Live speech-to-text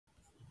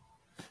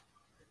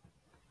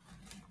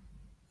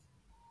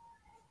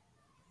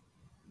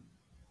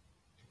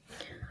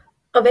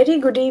A very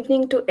good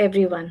evening to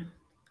everyone.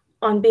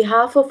 On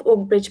behalf of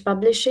Oakbridge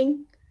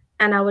Publishing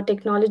and our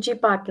technology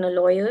partner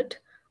Lawyered,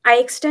 I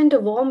extend a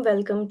warm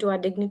welcome to our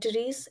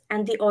dignitaries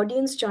and the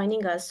audience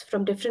joining us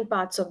from different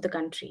parts of the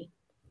country.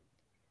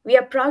 We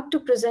are proud to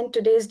present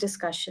today's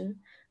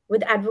discussion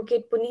with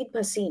Advocate Puneet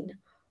Bhasin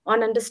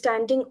on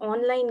understanding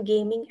online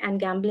gaming and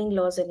gambling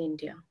laws in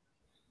India.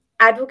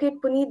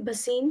 Advocate Puneet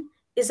Bhasin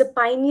is a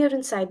pioneer in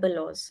cyber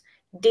laws,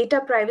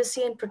 data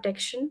privacy and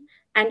protection,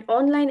 and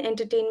online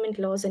entertainment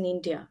laws in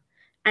India,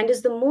 and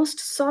is the most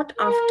sought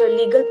after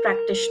legal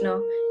practitioner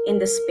in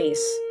this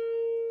space.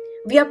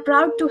 We are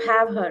proud to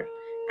have her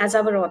as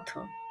our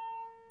author.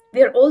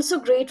 We are also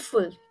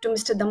grateful to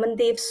Mr.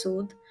 Damandev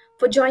Sood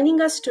for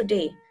joining us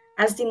today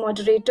as the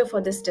moderator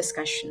for this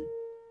discussion.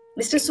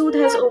 Mr. Sood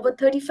has over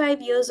 35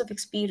 years of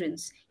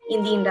experience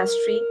in the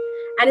industry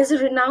and is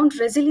a renowned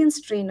resilience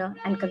trainer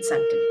and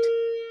consultant.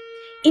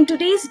 In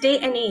today's day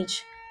and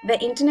age, where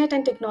internet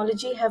and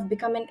technology have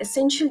become an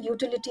essential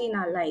utility in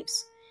our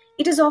lives,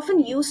 it is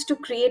often used to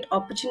create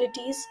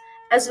opportunities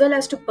as well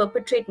as to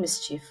perpetrate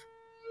mischief.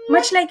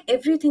 Much like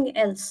everything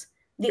else,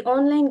 the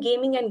online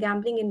gaming and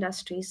gambling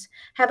industries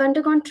have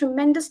undergone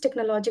tremendous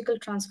technological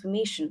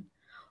transformation,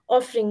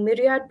 offering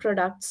myriad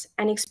products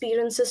and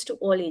experiences to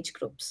all age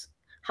groups.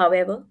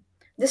 However,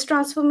 this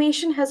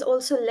transformation has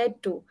also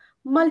led to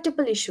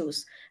multiple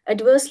issues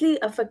adversely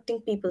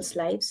affecting people's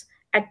lives,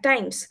 at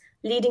times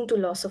leading to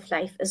loss of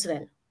life as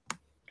well.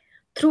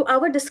 Through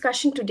our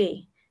discussion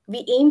today,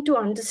 we aim to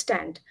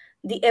understand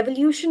the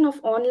evolution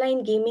of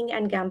online gaming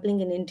and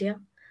gambling in India,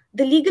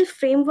 the legal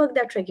framework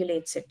that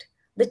regulates it,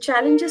 the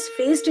challenges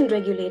faced in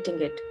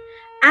regulating it,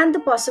 and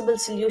the possible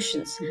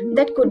solutions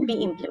that could be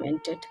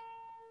implemented.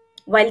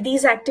 While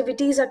these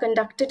activities are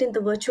conducted in the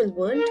virtual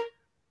world,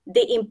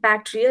 they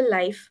impact real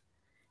life,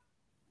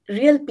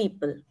 real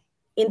people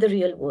in the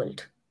real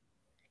world.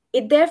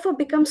 It therefore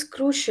becomes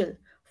crucial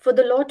for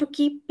the law to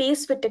keep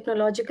pace with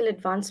technological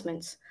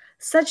advancements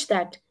such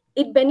that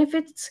its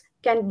benefits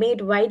can be made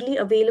widely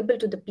available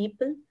to the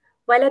people,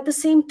 while at the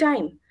same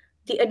time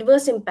the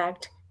adverse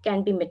impact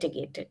can be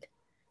mitigated.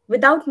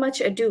 Without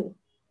much ado,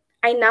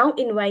 I now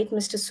invite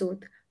Mr.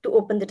 Sood to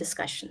open the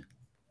discussion.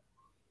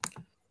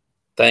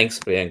 Thanks,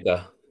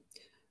 Priyanka.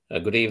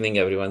 Good evening,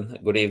 everyone.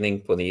 Good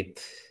evening, Puneet.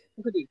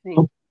 Good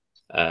evening.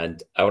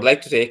 And I would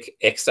like to take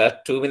extra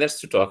 2 minutes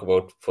to talk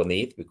about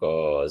Puneet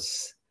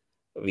because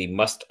we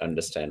must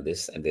understand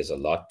this, and there's a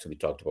lot to be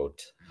talked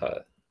about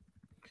her.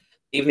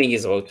 Evening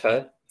is about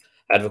her,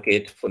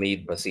 Advocate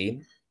Puneet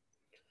Bhasin.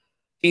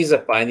 She is a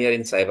pioneer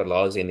in cyber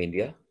laws in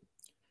India.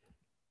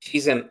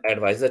 She's an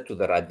advisor to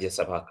the Rajya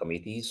Sabha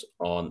committees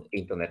on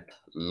internet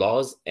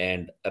laws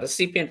and a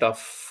recipient of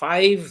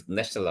 5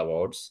 national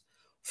awards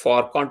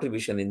for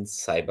contribution in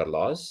cyber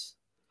laws,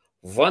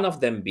 one of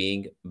them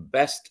being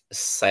Best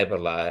Cyber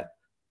Law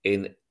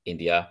in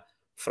India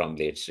from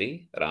late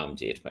Sri Ram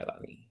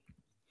Jethmalani.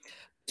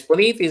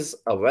 Puneet is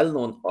a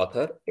well-known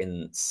author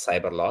in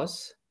cyber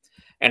laws,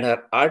 and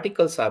her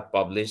articles are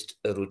published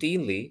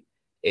routinely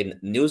in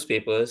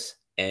newspapers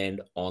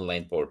and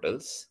online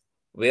portals,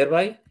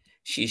 whereby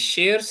she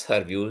shares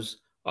her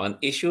views on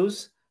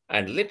issues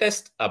and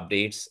latest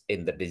updates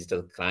in the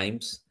digital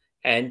crimes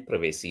and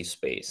privacy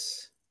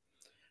space.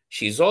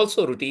 She is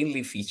also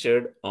routinely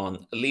featured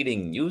on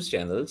leading news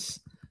channels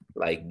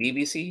like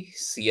BBC,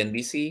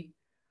 CNBC,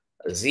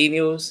 Z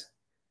News,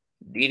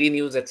 DD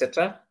News,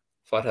 etc.,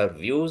 for her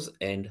views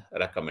and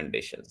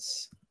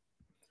recommendations.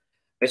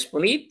 Ms.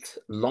 Puneet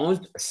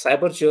launched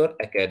CyberJure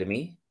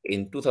Academy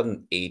in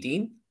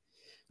 2018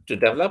 to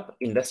develop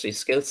industry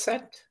skill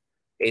set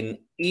in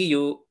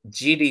EU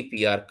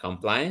GDPR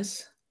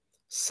compliance,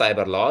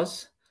 cyber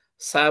laws,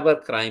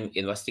 cyber crime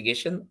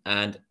investigation,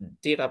 and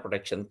data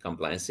protection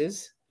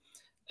compliances,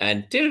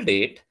 and till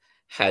date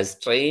has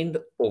trained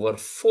over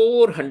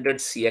 400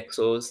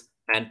 CXOs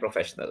and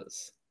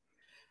professionals.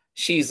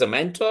 She is a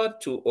mentor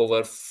to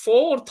over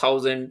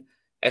 4,000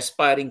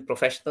 aspiring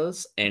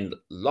professionals and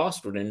law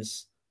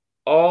students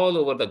all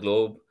over the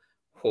globe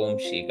whom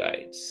she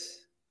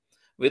guides.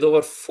 With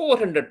over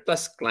 400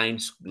 plus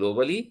clients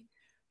globally,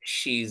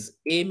 she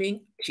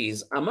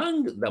is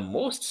among the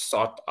most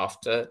sought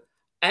after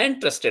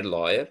and trusted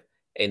lawyer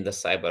in the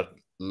cyber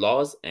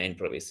laws and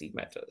privacy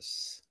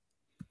matters.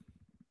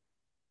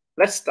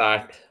 Let's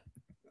start,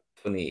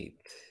 Puneet.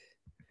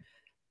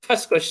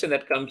 First question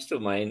that comes to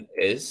mind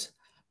is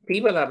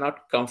people are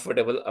not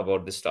comfortable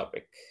about this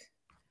topic.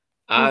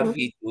 Are Mhm.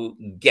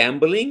 we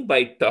gambling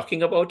by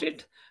talking about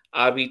it?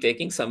 Are we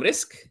taking some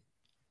risk?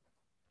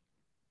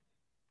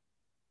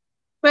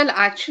 Well,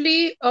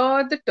 actually,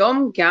 the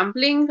term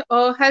gambling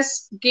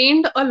has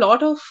gained a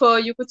lot of,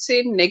 you could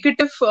say,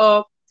 negative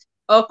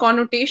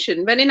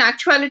connotation. When in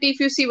actuality,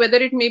 if you see whether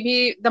it may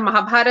be the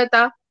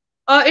Mahabharata,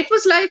 it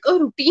was like a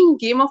routine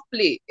game of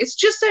play. It's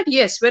just that,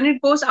 yes, when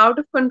it goes out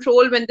of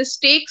control, when the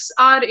stakes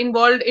are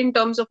involved in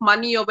terms of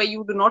money or where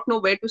you do not know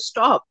where to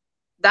stop,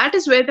 that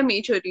is where the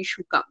major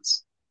issue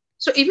comes.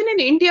 So even in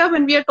India,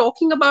 when we are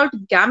talking about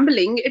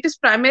gambling, it is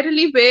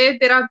primarily where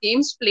there are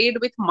games played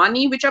with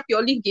money, which are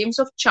purely games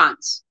of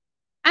chance.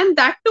 And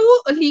that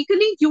too,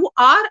 legally, you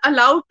are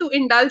allowed to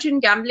indulge in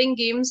gambling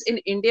games in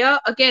India.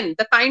 Again,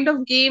 the kind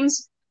of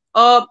games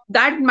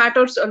that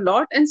matters a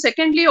lot. And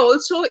secondly,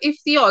 also, if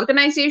the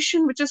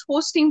organization which is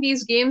hosting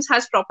these games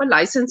has proper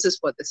licenses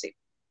for the same.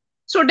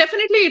 So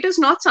definitely, it is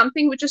not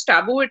something which is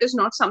taboo. It is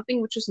not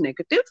something which is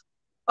negative.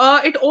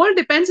 It all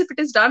depends if it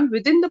is done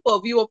within the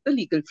purview of the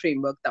legal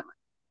framework, Daman.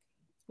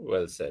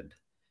 Well said.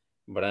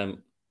 But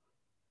I'm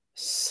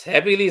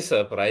happily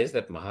surprised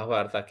that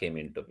Mahabharata came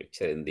into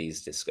picture in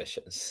these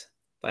discussions.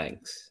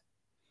 Thanks.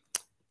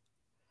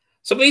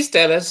 So please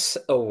tell us,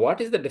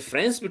 what is the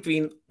difference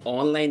between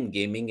online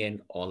gaming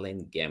and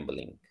online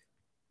gambling?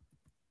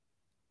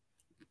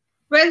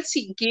 Well,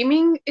 see,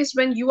 gaming is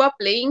when you are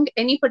playing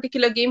any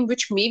particular game,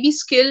 which may be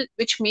skill,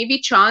 which may be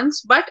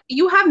chance, but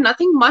you have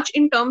nothing much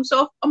in terms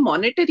of a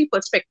monetary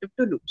perspective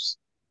to lose.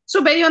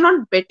 So where you're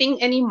not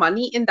betting any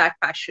money in that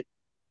fashion.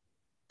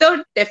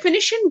 The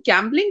definition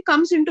gambling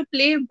comes into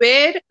play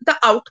where the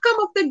outcome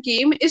of the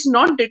game is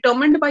not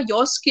determined by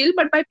your skill,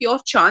 but by pure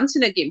chance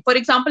in a game. For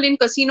example, in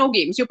casino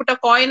games, you put a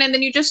coin and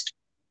then you just,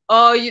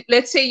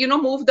 let's say,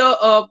 move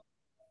the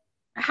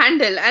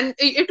handle, and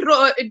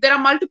there are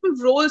multiple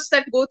rolls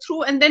that go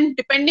through, and then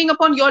depending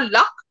upon your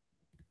luck,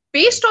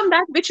 based on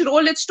that, which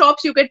roll it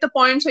stops, you get the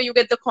points or you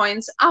get the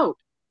coins out.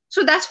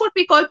 So that's what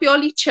we call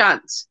purely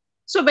chance.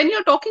 So when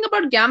you're talking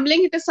about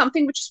gambling, it is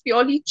something which is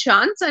purely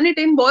chance, and it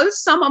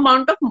involves some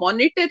amount of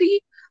monetary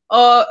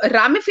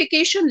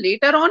ramification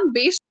later on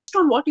based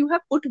on what you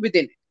have put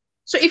within it.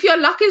 So if your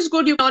luck is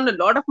good, you earn a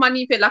lot of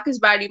money. If your luck is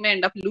bad, you may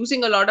end up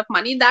losing a lot of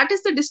money. That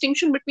is the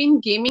distinction between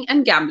gaming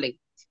and gambling.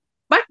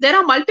 But there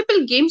are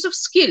multiple games of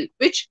skill,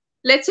 which,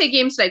 let's say,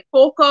 games like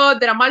poker,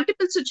 there are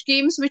multiple such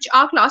games which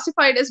are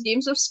classified as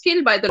games of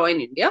skill by the law in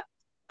India.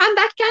 And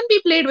that can be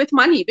played with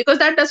money because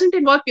that doesn't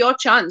involve pure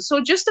chance. So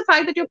just the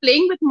fact that you're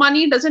playing with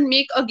money doesn't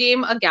make a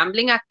game a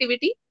gambling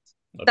activity.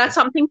 Okay. That's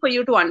something for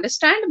you to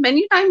understand.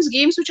 Many times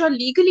games which are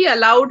legally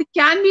allowed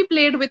can be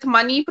played with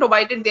money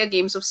provided they're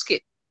games of skill.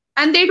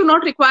 And they do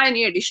not require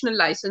any additional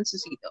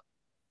licenses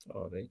either.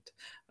 All right.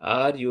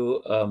 Are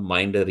you a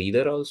Minder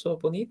reader also,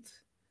 Puneet?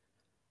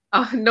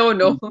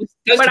 No.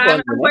 But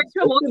I'm quite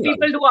sure most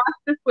people do ask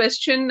this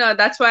question.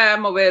 That's why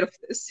I'm aware of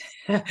this.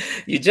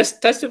 You just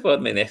touched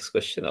upon my next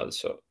question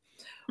also.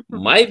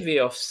 My way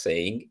of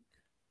saying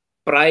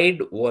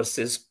pride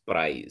versus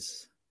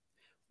prize.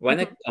 When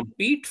I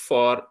compete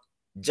for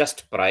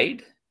just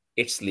pride,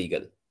 it's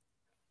legal.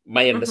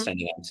 My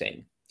understanding, I'm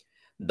saying.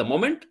 The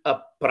moment a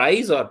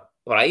prize or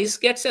prize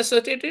gets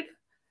associated,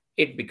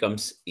 it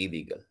becomes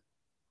illegal.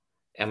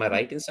 Am I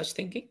right in such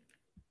thinking?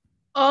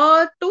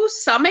 To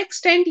some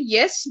extent,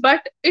 yes,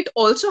 but it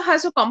also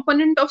has a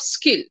component of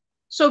skill.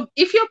 So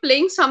if you're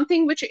playing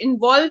something which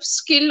involves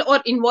skill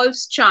or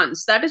involves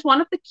chance, that is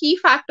one of the key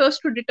factors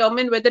to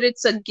determine whether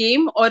it's a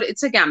game or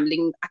it's a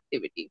gambling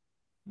activity.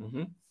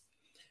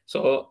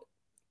 So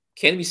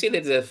can we say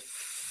there's a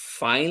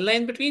fine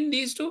line between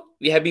these two?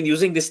 We have been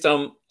using this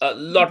term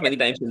many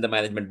times in the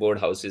management board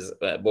houses,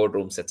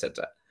 boardrooms,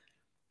 etc.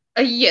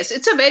 Yes,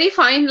 it's a very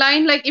fine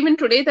line. Like even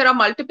today, there are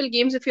multiple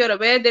games. If you're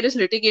aware, there is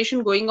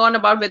litigation going on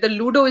about whether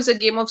Ludo is a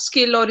game of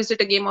skill or is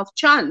it a game of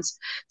chance.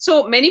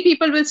 So many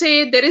people will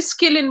say there is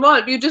skill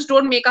involved. You just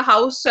don't make a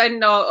house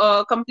and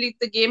complete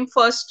the game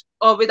first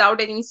without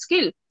any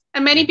skill.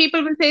 And many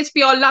people will say it's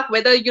pure luck,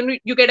 whether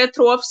you get a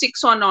throw of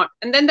 6 or not.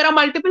 And then there are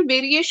multiple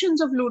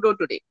variations of Ludo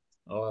today.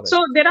 Right.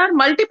 So there are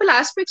multiple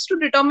aspects to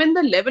determine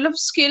the level of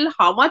skill,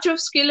 how much of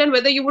skill, and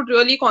whether you would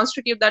really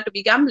constitute that to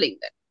be gambling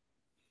then.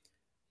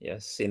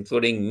 Yes,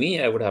 including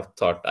me,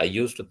 I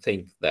used to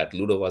think that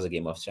Ludo was a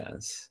game of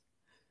chance.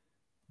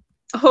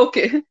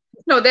 Okay.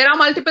 No, there are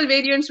multiple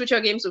variants which are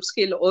games of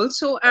skill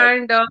also,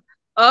 and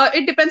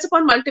it depends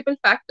upon multiple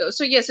factors.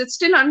 So yes, it's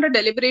still under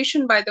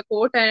deliberation by the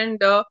court, and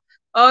there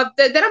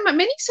are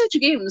many such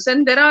games,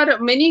 and there are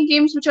many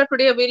games which are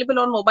today available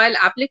on mobile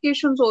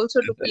applications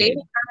also to play.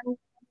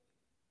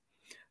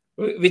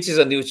 Which is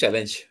a new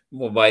challenge.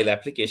 Mobile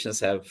applications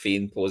have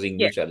been posing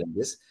new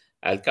challenges.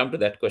 I'll come to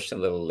that question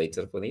a little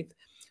later, Puneet.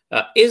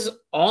 Is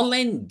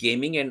online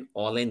gaming and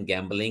online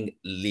gambling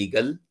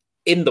legal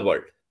in the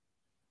world?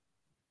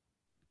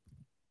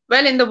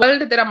 Well, in the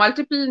world, there are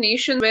multiple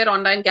nations where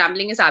online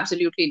gambling is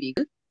absolutely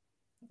legal.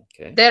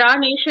 Okay. There are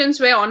nations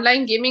where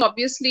online gaming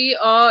obviously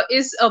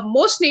is,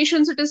 most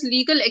nations it is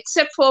legal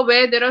except for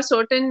where there are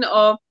certain,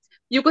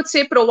 you could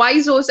say,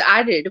 provisos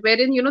added,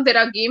 wherein, there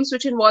are games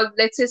which involve,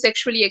 let's say,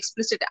 sexually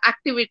explicit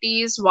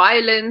activities,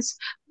 violence,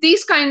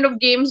 these kind of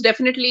games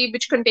definitely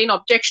which contain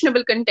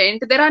objectionable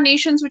content. There are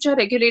nations which are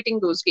regulating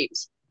those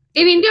games.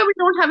 In India, we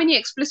don't have any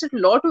explicit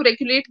law to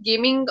regulate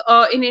gaming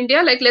in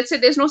India. Like, let's say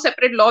there's no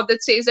separate law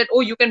that says that,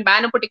 oh, you can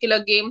ban a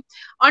particular game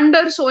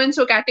under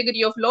so-and-so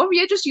category of law.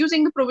 We are just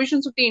using the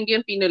provisions of the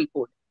Indian Penal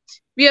Code.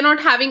 We are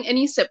not having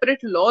any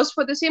separate laws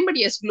for the same. But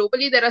yes,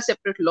 globally, there are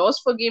separate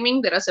laws for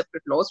gaming. There are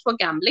separate laws for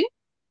gambling.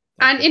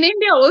 And in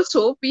India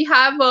also, we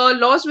have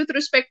laws with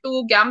respect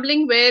to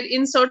gambling, where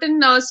in certain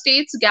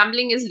states,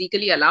 gambling is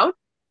legally allowed.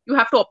 You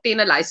have to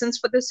obtain a license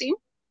for the same.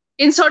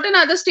 In certain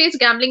other states,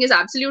 gambling is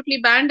absolutely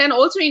banned. And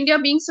also, India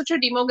being such a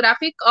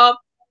demographic,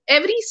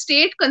 every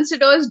state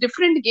considers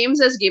different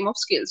games as game of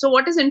skill. So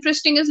what is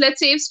interesting is, let's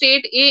say if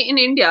state A in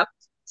India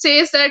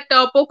says that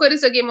poker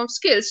is a game of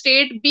skill,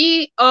 state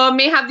B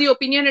may have the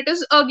opinion it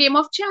is a game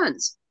of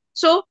chance.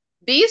 So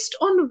based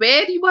on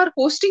where you are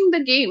hosting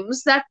the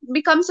games, that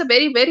becomes a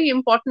very, very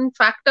important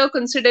factor,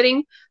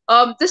 considering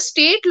the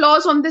state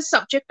laws on this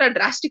subject are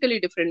drastically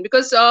different,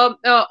 because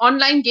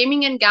online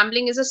gaming and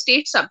gambling is a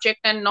state subject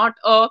and not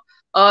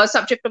a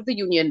subject of the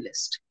union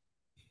list.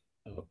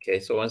 Okay,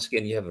 so once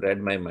again, you have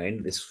read my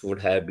mind. This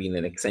would have been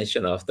an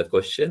extension of the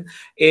question: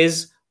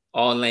 is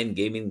online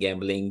gaming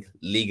gambling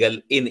legal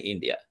in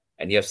India?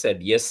 And you have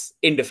said yes,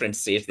 in different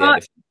states they are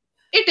different.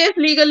 It is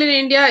legal in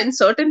India in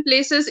certain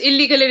places,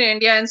 illegal in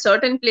India in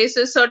certain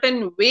places.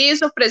 Certain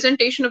ways of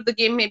presentation of the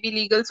game may be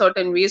legal,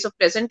 certain ways of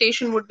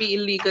presentation would be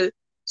illegal.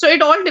 So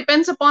it all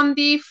depends upon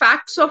the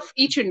facts of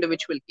each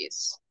individual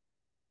case.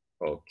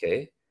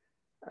 Okay.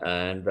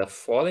 And the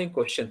following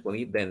question,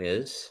 Puneet, then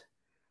is,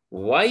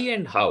 why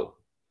and how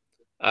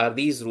are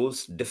these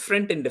rules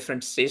different in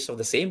different states of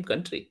the same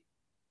country?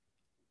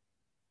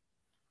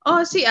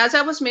 See, as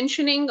I was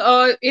mentioning,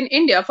 in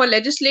India, for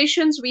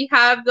legislations, we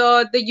have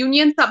the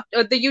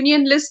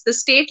union list, the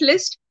state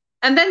list,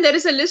 and then there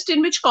is a list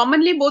in which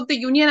commonly both the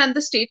union and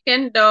the state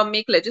can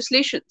make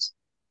legislations.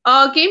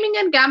 Gaming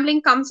and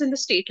gambling comes in the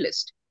state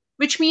list,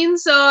 which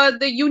means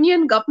the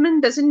union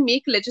government doesn't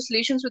make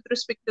legislations with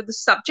respect to the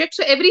subject.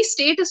 So every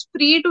state is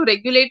free to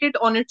regulate it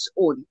on its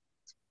own.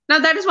 Now,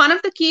 that is one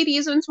of the key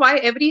reasons why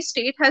every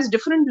state has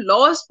different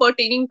laws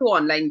pertaining to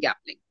online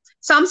gambling.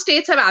 Some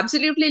states have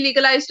absolutely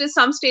legalized it.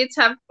 Some states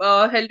have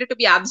held it to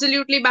be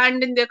absolutely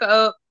banned in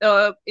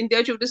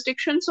their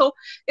jurisdiction. So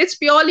it's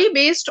purely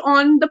based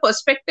on the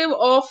perspective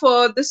of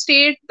the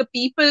state, the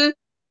people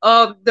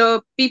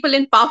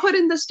in power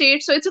in the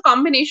state. So it's a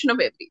combination of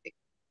everything.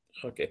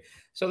 Okay.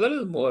 So a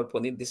little more,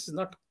 Puneet, this is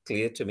not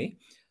clear to me.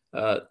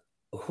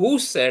 Who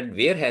said,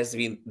 where has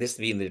this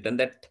been written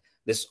that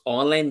this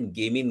online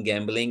gaming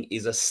gambling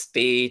is a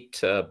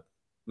state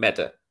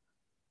matter?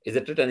 Is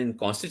it written in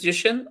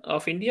Constitution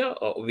of India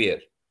or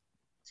where?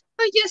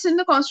 Yes, in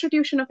the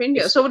Constitution of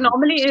India. So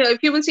normally,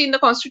 if you will see in the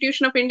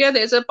Constitution of India,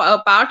 there's a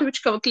part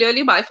which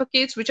clearly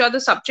bifurcates which are the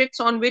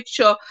subjects on which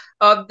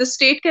the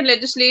state can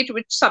legislate,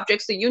 which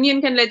subjects the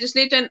union can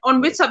legislate, and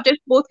on which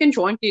subjects both can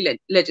jointly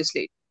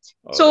legislate.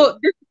 So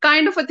this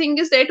kind of a thing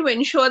is there to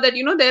ensure that,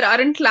 there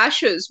aren't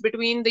clashes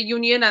between the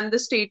union and the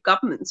state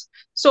governments.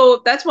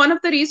 So that's one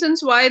of the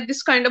reasons why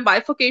this kind of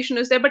bifurcation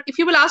is there. But if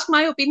you will ask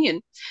my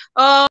opinion,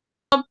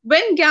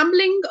 when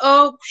gambling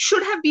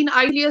should have been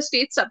ideally a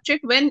state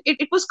subject, when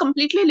it was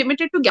completely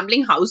limited to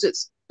gambling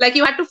houses. Like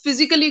you had to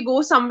physically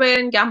go somewhere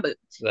and gamble.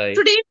 Right.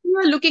 Today, we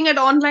are looking at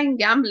online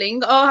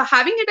gambling.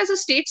 Having it as a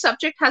state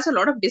subject has a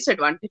lot of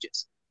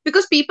disadvantages,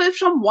 because people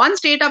from one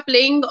state are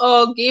playing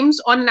games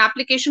on an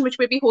application which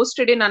may be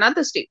hosted in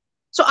another state.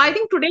 So I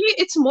think today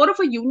it's more of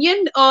a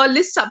union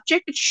list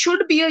subject. It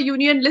should be a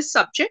union list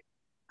subject.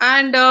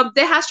 And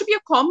there has to be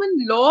a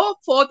common law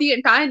for the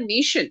entire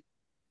nation.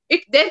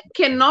 There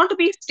cannot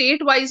be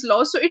state-wise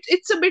law. So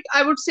it's a bit,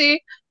 I would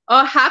say,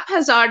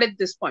 haphazard at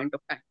this point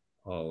of time.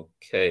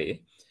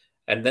 Okay.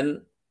 And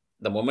then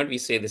the moment we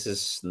say this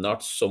is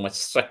not so much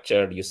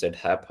structured, you said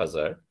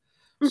haphazard.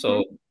 Mm-hmm.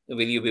 So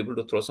will you be able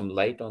to throw some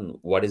light on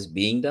what is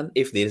being done,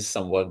 if there is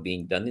some work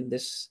being done in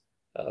this?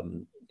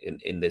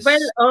 In this?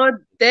 Well,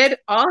 there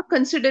are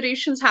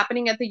considerations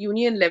happening at the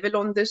union level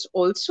on this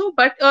also,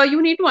 but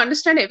you need to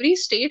understand every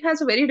state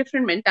has a very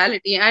different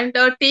mentality, and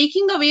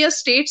taking away a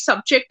state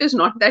subject is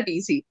not that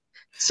easy.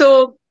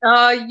 So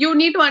you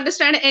need to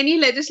understand any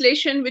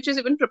legislation which is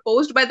even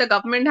proposed by the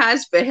government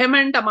has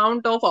vehement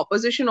amount of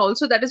opposition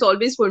also, that is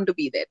always going to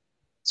be there.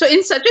 So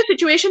in such a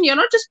situation, you're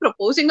not just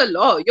proposing a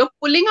law, you're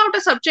pulling out a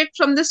subject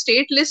from the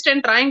state list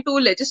and trying to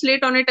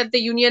legislate on it at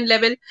the union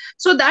level.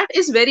 So that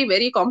is very,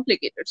 very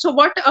complicated. So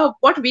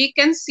what we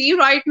can see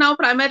right now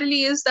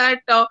primarily is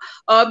that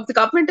the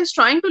government is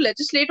trying to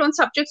legislate on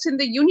subjects in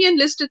the union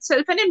list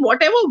itself, and in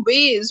whatever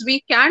ways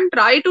we can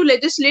try to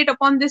legislate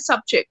upon this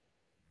subject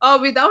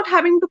without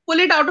having to pull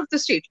it out of the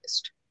state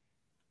list.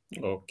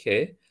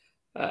 Okay.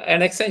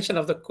 An extension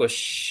of the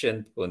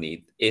question,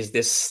 Puneet, is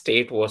this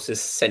state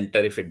versus center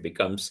if it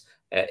becomes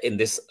in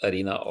this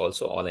arena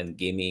also online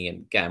gaming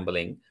and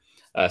gambling?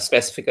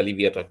 Specifically,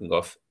 we are talking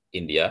of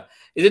India.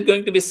 Is it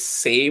going to be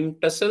same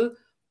tussle,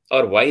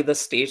 or why the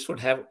states would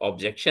have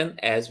objection?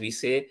 As we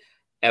say,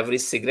 every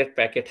cigarette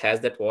packet has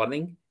that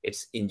warning,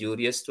 it's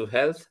injurious to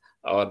health,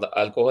 or the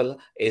alcohol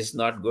is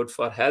not good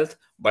for health,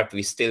 but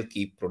we still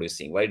keep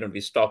producing. Why don't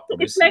we stop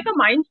producing? It's like a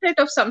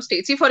mindset of some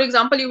states. See, for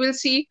example, you will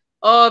see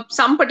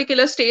some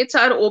particular states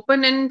are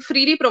open and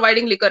freely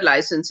providing liquor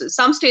licenses.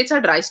 Some states are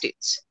dry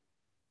states.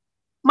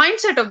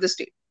 Mindset of the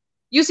state.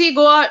 You see,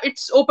 Goa,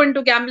 it's open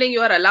to gambling.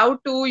 You are allowed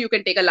to. You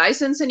can take a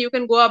license and you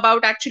can go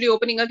about actually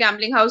opening a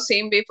gambling house.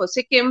 Same way for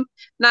Sikkim,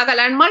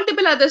 Nagaland,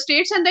 multiple other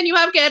states. And then you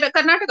have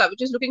Karnataka,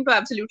 which is looking to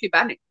absolutely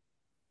ban it.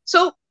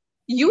 So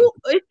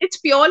it's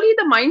purely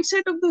the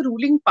mindset of the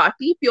ruling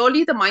party,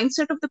 purely the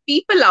mindset of the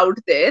people out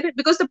there,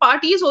 because the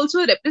party is also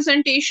a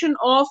representation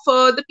of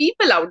the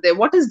people out there.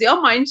 What is their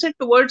mindset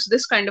towards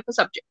this kind of a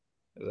subject?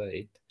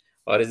 Right.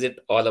 Or is it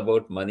all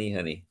about money,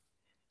 honey?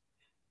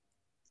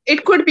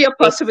 It could be a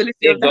possibility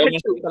The of that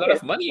government too. makes a lot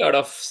of money out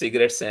of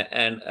cigarettes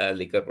and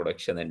liquor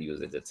production and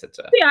usage,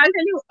 etc. See, I'll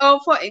tell you,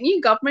 for any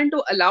government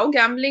to allow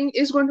gambling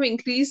is going to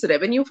increase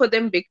revenue for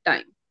them big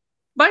time.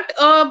 But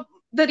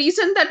the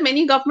reason that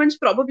many governments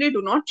probably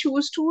do not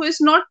choose to is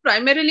not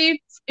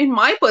primarily, in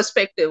my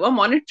perspective, a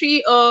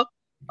monetary,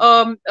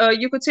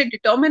 you could say,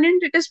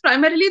 determinant. It is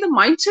primarily the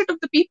mindset of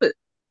the people,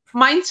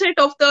 mindset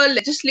of the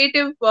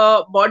legislative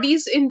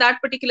bodies in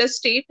that particular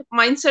state,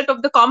 mindset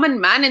of the common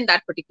man in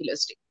that particular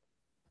state.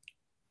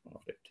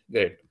 All right.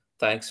 Great.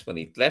 Thanks,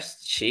 Puneet.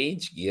 Let's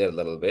change gear a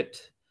little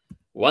bit.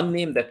 One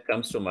name that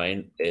comes to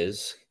mind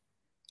is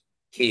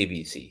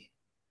KBC,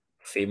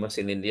 famous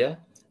in India.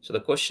 So the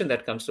question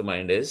that comes to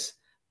mind is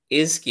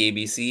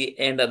KBC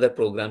and other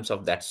programs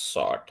of that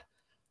sort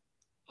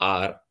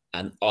are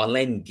an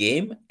online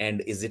game,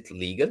 and is it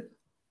legal?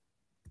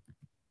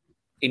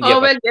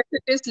 Well, yes,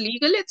 it is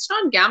legal. It's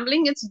not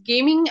gambling, it's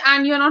gaming,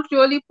 and you're not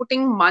really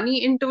putting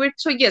money into it.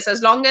 So yes,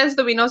 as long as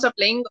the winners are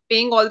paying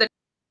all the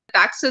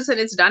taxes and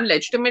it's done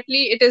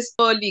legitimately, it is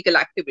a legal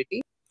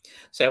activity.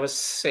 So I was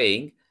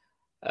saying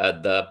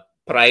the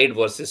pride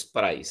versus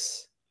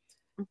price.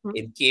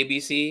 In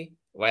KBC,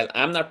 while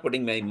I'm not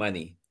putting my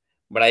money,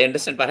 but I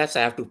understand perhaps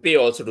I have to pay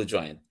also to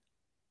join.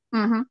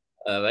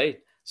 Right.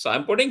 So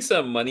I'm putting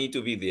some money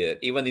to be there,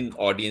 even in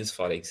audience,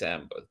 for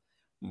example.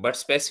 But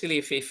specifically,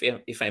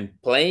 if I'm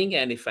playing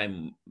and if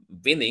I'm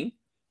winning,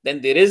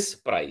 then there is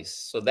prize.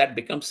 So that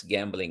becomes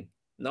gambling.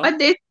 No? But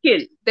there's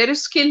skill. There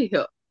is skill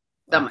here.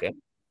 Okay.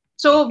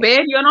 So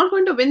where you're not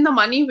going to win the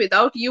money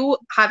without you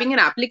having an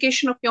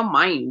application of your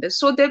mind.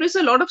 So there is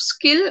a lot of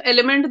skill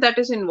element that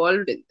is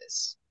involved in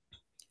this.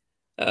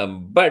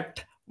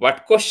 But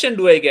what question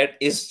do I get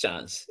is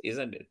chance,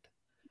 isn't it?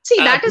 See,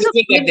 that is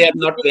that they are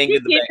not playing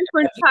with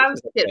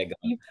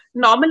the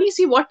normally,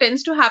 see, what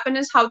tends to happen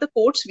is how the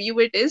courts view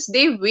it is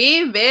they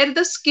weigh where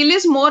the skill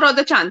is more or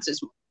the chance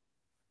is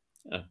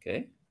more.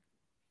 Okay.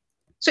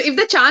 So if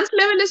the chance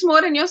level is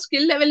more and your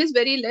skill level is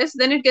very less,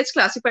 then it gets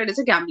classified as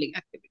a gambling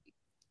activity.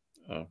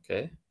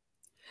 Okay.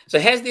 So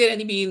has there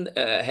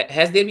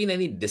been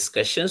any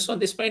discussions on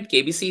this point?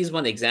 KBC is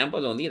one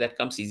example only that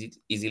comes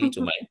easily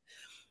to mind.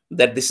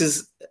 That this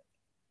is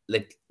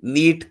like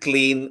neat,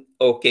 clean,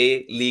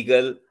 okay,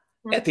 legal,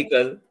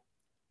 ethical.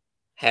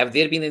 Have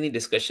there been any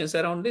discussions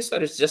around this,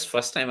 or it's just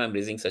first time I'm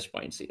raising such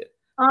points here?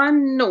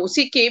 No.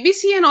 See,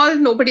 KBC and all,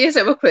 nobody has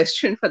ever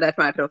questioned, for that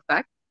matter of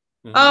fact.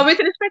 With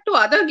respect to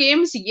other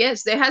games,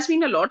 yes, there has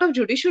been a lot of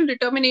judicial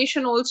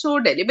determination, also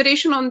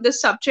deliberation on this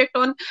subject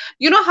on,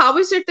 how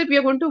is it that we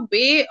are going to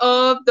weigh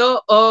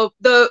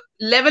the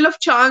level of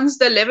chance,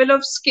 the level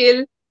of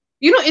skill.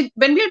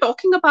 When we are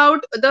talking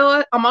about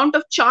the amount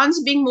of chance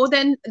being more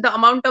than the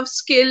amount of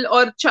skill,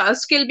 or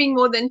skill being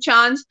more than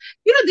chance,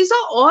 these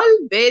are all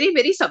very,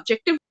 very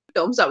subjective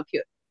terms out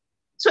here.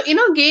 So in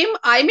a game,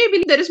 I may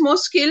believe there is more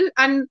skill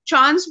and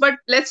chance, but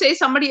let's say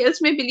somebody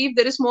else may believe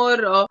there is more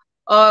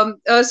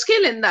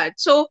skill in that.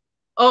 So,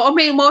 or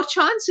maybe more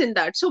chance in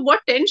that. So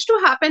what tends to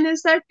happen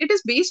is that it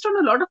is based on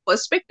a lot of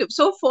perspective.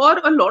 So for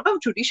a lot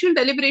of judicial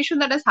deliberation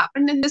that has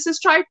happened in this is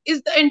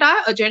the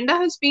entire agenda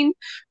has been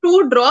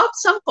to draw up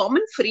some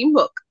common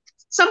framework,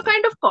 some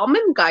kind of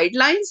common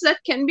guidelines that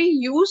can be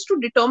used to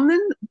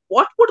determine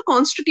what would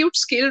constitute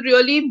skill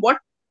really, what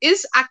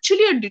is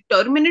actually a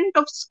determinant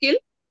of skill,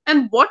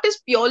 and what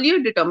is purely a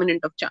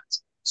determinant of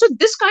chance. So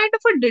this kind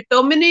of a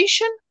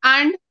determination,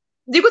 and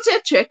you could say a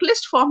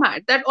checklist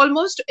format, that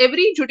almost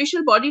every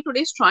judicial body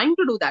today is trying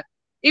to do that.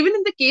 Even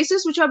in the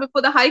cases which are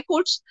before the high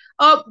courts,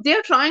 they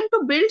are trying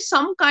to build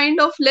some kind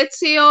of, let's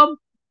say, go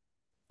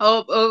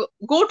to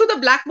the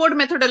blackboard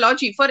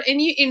methodology for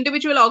any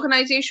individual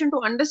organization to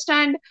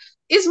understand,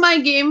 is my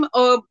game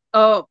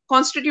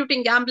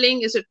constituting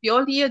gambling? Is it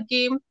purely a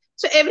game?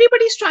 So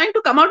everybody's trying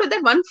to come out with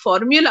that one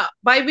formula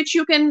by which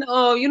you can,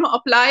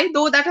 apply,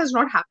 though that has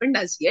not happened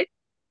as yet.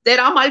 There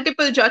are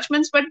multiple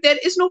judgments, but there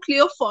is no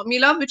clear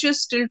formula which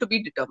is still to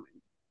be determined.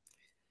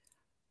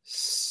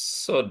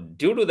 So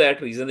due to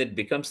that reason, it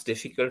becomes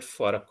difficult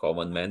for a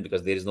common man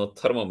because there is no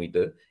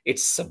thermometer.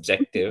 It's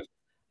subjective,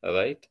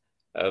 right?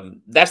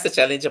 That's the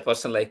challenge a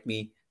person like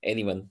me,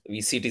 anyone,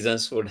 we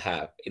citizens would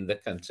have in the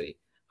country.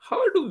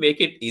 How to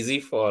make it easy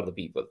for the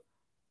people?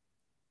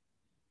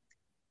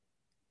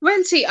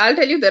 Well, see, I'll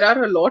tell you, there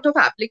are a lot of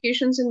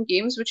applications in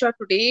games which are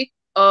today,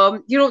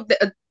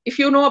 if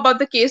you know about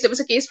the case, there was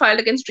a case filed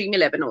against Dream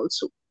 11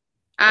 also.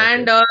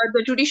 And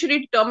the judiciary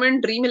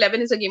determined Dream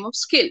 11 is a game of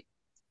skill.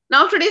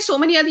 Now today, so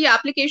many other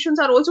applications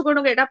are also going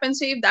to get up and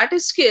say, if that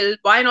is skill,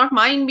 why not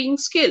mine being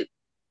skill?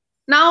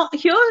 Now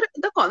here,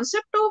 the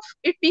concept of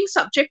it being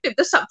subjective,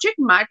 the subject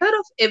matter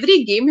of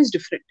every game is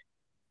different.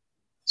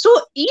 So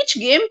each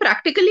game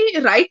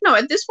practically right now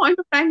at this point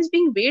of time is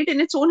being weighed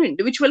in its own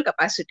individual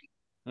capacity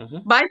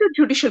by the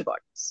judicial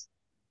bodies.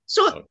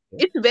 So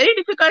it's very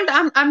difficult.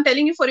 I'm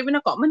telling you, for even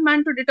a common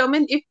man to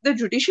determine. If the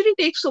judiciary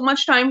takes so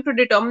much time to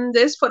determine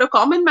this, for a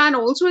common man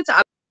also, it's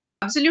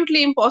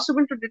absolutely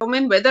impossible to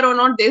determine whether or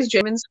not there's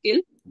genuine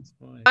skill.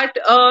 But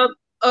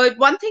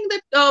one thing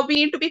that we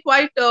need to be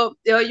quite,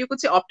 you could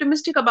say,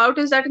 optimistic about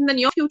is that in the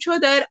near future,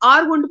 there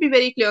are going to be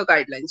very clear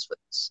guidelines for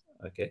this.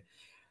 Okay.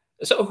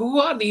 So who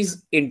are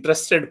these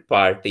interested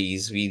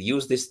parties? We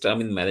use this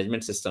term in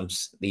management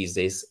systems these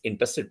days,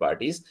 interested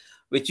parties,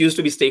 which used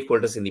to be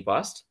stakeholders in the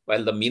past,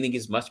 while the meaning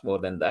is much more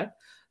than that.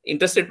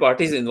 Interested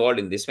parties involved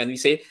in this. When we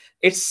say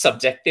it's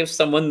subjective,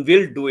 someone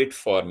will do it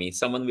for me.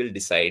 Someone will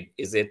decide.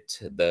 Is it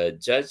the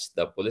judge,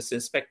 the police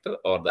inspector,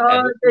 or the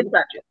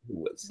judges?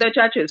 Who else? The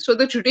judges. So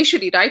the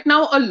judiciary. Right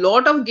now, a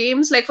lot of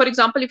games, like for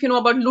example, if you know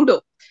about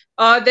Ludo,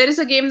 there is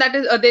a game that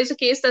is there's a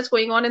case that's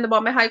going on in the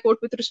Bombay High Court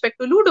with respect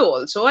to Ludo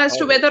also, as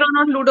to whether or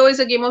not Ludo is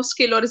a game of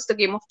skill or is the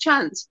game of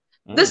chance.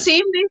 The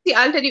same way, see,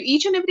 I'll tell you,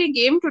 each and every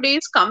game today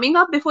is coming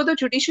up before the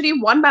judiciary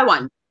one by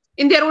one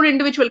in their own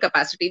individual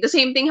capacity. The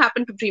same thing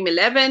happened to Dream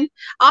 11.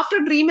 After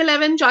Dream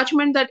 11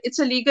 judgment that it's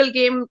a legal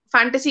game,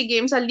 fantasy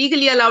games are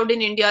legally allowed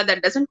in India,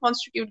 that doesn't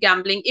constitute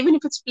gambling, even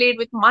if it's played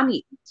with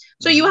money.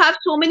 So you have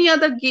so many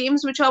other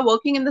games which are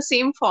working in the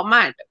same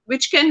format,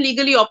 which can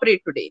legally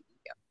operate today in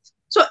India.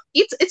 So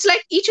it's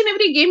like each and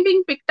every game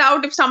being picked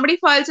out. If somebody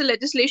files a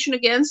legislation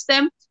against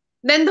them,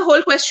 then the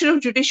whole question of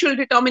judicial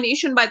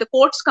determination by the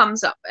courts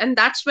comes up. And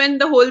that's when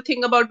the whole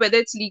thing about whether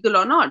it's legal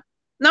or not.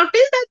 Now,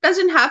 till that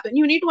doesn't happen,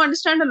 you need to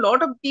understand a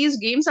lot of these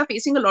games are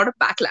facing a lot of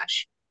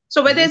backlash.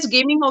 So whether it's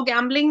gaming or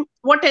gambling,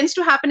 what tends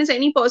to happen is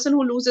any person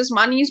who loses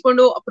money is going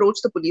to approach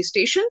the police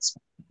stations.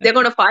 They're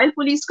going to file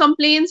police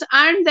complaints.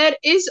 And there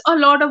is a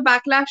lot of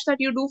backlash that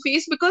you do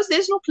face because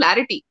there's no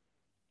clarity.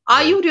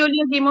 Are you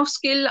really a game of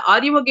skill?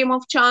 Are you a game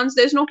of chance?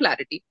 There's no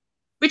clarity.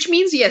 Which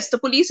means, yes, the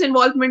police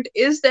involvement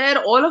is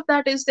there. All of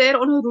that is there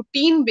on a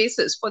routine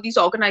basis for these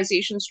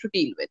organizations to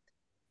deal with.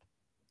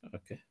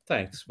 Okay,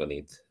 thanks,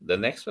 Puneet. The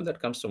next one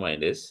that comes to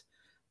mind is,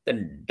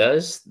 then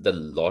does the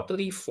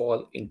lottery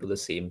fall into the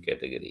same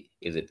category?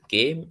 Is it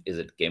game? Is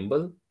it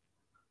gamble?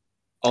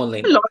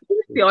 Online. Lottery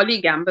is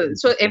purely gamble.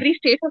 So every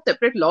state has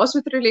separate laws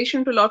with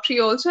relation to lottery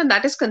also, and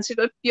that is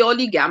considered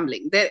purely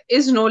gambling. There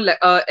is no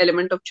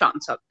element of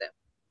chance out there.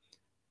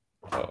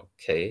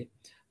 Okay.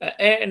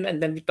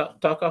 And then we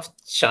talk of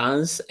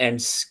chance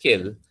and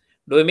skill.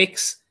 Do we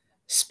mix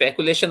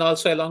speculation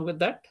also along with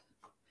that?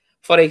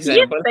 For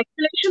example, yes,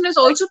 speculation is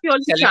also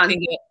purely chance.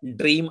 A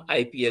dream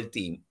IPL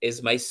team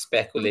is my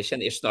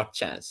speculation. It's not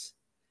chance.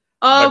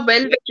 Well,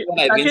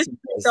 it's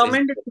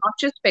not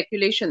just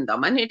speculation,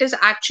 Daman. It is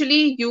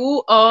actually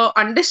you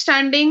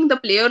understanding the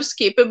player's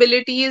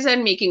capabilities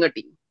and making a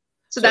team.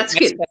 So that's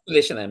skill.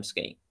 Speculation, I'm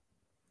saying.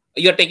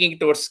 You're taking it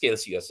towards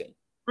skills, you're saying.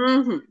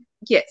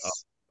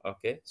 Yes.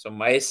 Okay, so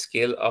my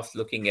skill of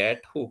looking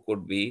at who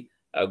could be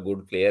a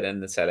good player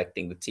and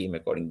selecting the team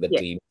according,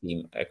 dream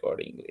team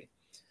accordingly.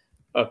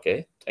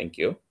 Okay, thank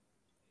you.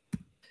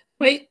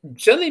 My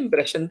general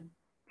impression,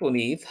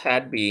 Puneet,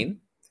 had been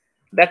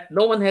that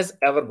no one has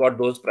ever got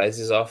those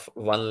prices of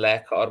 1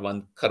 lakh or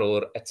 1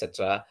 crore,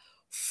 etc.,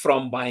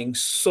 from buying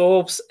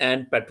soaps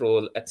and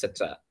petrol,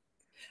 etc.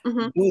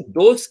 Do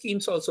those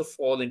schemes also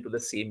fall into the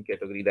same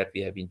category that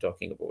we have been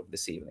talking about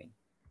this evening?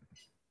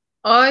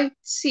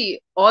 See,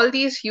 all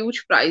these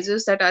huge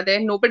prizes that are there,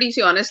 nobody,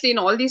 see, honestly, in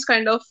all these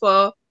kind of,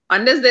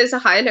 unless there's a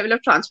high level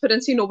of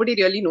transparency, nobody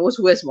really knows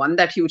who has won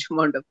that huge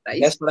amount of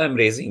prize. That's what I'm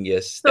raising,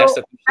 yes. So that's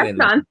the question.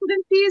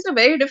 Transparency is a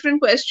very different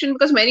question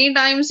because many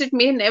times it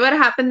may never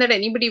happen that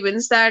anybody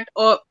wins that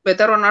or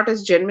whether or not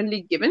it's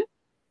genuinely given.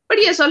 But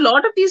yes, a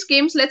lot of these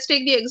games, let's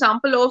take the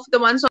example of the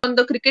ones on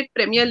the Cricket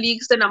Premier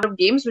Leagues, the number of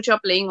games which are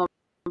playing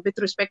with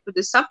respect to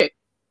this subject.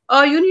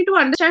 You need to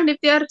understand if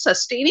they are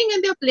sustaining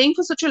and they're playing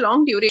for such a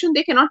long duration,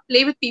 they cannot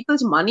play with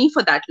people's money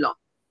for that long.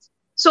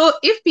 So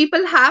if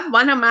people have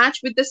won a match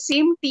with the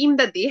same team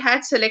that they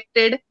had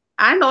selected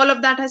and all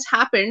of that has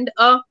happened,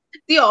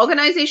 the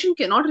organization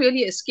cannot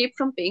really escape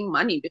from paying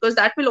money because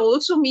that will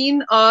also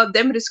mean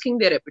them risking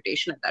their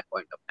reputation at that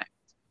point of time.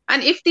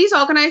 And if these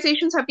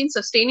organizations have been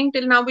sustaining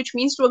till now, which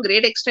means to a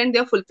great extent,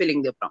 they're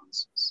fulfilling their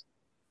promises.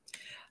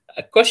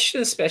 A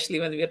question,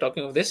 especially when we are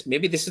talking of this,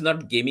 maybe this is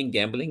not gaming,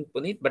 gambling,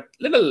 Puneet, but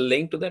little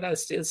link to that, I'll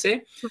still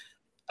say.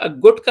 A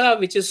gutka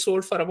which is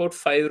sold for about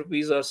 5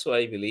 rupees or so,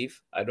 I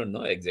believe. I don't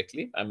know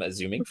exactly. I'm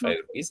assuming 5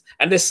 rupees.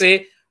 And they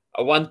say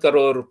 1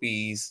 crore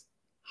rupees.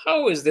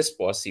 How is this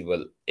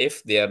possible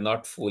if they are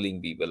not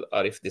fooling people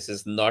or if this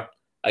is not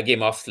a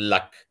game of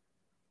luck,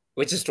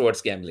 which is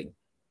towards gambling?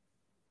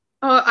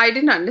 I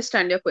didn't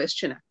understand your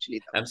question,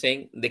 actually. I'm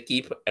saying they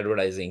keep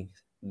advertising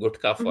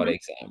gutka, for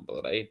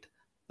example, right?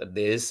 That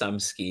there is some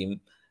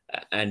scheme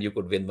and you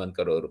could win 1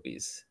 crore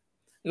rupees.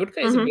 Gutka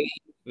is a very,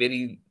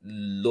 very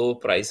low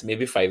price,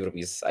 maybe 5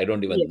 rupees. I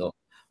don't even know,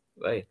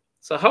 right?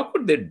 So how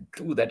could they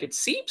do that? It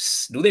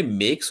seems, do they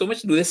make so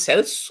much? Do they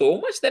sell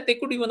so much that they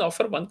could even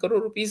offer 1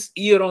 crore rupees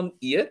year on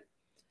year?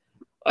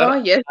 Or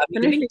yes,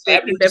 definitely.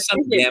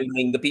 Some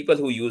gambling, the people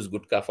who use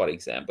gutka, for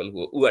example,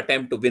 who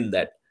attempt to win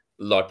that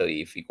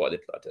lottery, if we call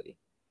it lottery.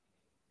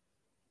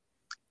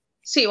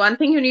 See, one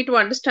thing you need to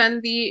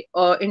understand, the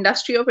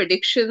industry of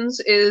addictions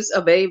is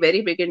a very,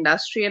 very big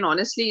industry. And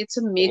honestly, it's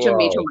a major,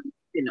 major Wow, money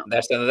spinner.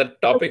 that's another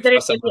So topic whether for it may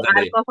some be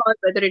other day. alcohol,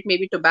 whether it may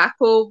be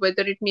tobacco,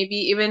 whether it may be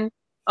even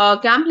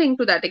gambling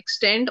to that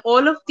extent,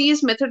 all of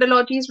these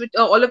methodologies, which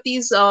all of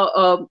these,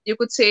 you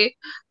could say,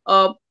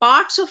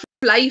 parts of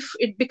life,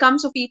 it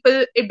becomes of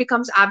people, it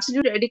becomes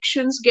absolute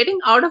addictions. Getting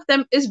out of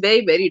them is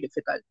very, very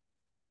difficult.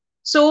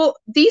 So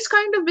these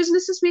kind of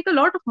businesses make a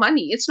lot of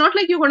money. It's not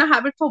like you're going to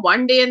have it for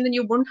one day and then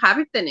you won't have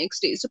it the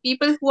next day. So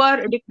people who are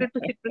addicted to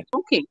cigarette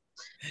smoking,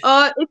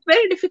 it's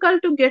very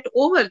difficult to get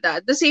over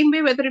that. The same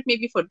way, whether it may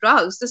be for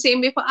drugs, the same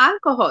way for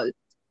alcohol.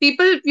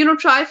 People,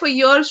 try for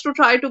years to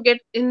try to get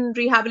in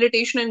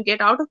rehabilitation and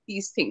get out of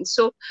these things.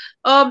 So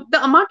the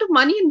amount of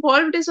money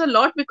involved is a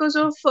lot because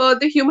of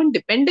the human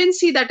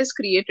dependency that is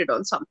created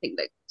on something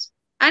like this.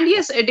 And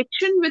yes,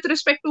 addiction with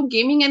respect to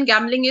gaming and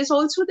gambling is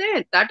also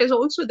there. That is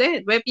also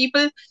there, where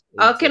people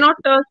Exactly. cannot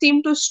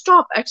seem to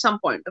stop at some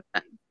point of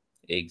time.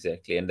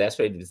 Exactly. And that's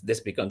why this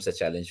becomes a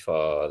challenge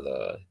for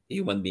the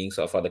human beings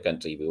or for the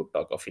country. We would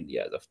talk of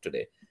India as of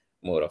today,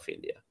 more of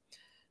India.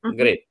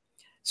 Great.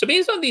 So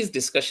based on these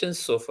discussions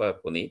so far,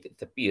 Puneet,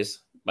 it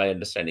appears, my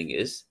understanding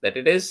is that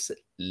it is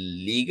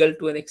legal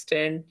to an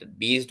extent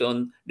based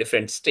on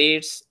different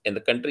states and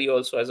the country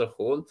also as a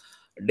whole,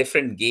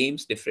 different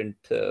games, different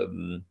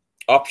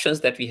options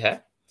that we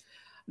have,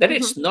 that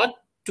it's not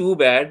too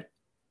bad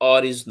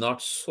or is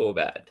not so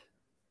bad.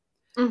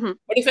 But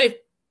if I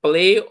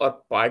play or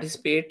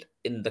participate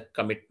in the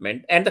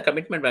commitment and the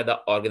commitment by the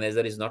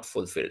organizer is not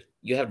fulfilled,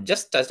 you have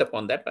just touched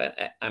upon that, but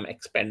I'm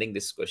expanding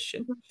this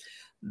question.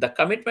 The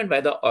commitment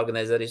by the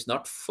organizer is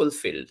not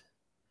fulfilled.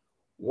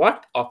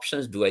 What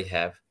options do I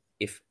have,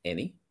 if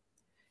any?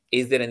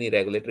 Is there any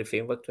regulatory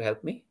framework to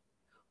help me?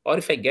 Or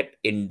if I get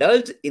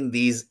indulged in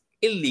these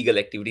illegal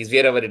activities,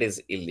 wherever it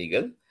is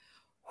illegal,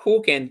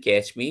 who can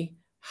catch me?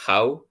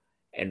 How?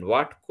 And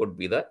what could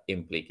be the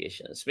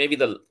implications? Maybe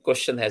the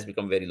question has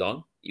become very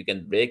long. You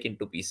can break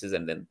into pieces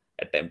and then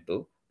attempt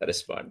to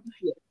respond.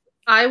 Yes.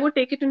 I would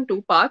take it in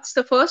two parts.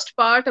 The first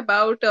part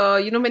about,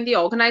 when the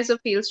organizer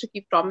fails to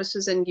keep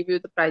promises and give you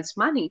the prize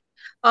money,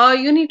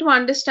 you need to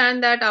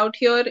understand that out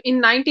here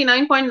in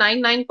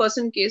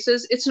 99.99%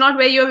 cases, it's not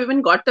where you have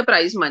even got the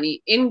prize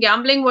money. In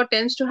gambling, what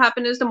tends to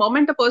happen is the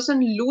moment a person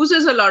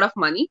loses a lot of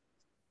money,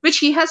 which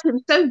he has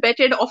himself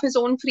betted of his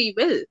own free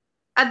will,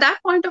 at that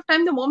point of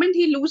time, the moment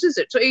he loses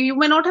it, so you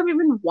may not have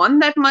even won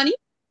that money,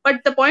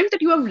 but the point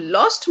that you have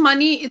lost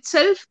money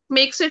itself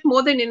makes it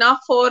more than enough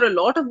for a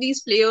lot of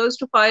these players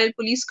to file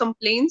police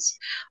complaints,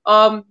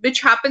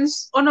 which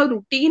happens on a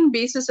routine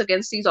basis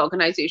against these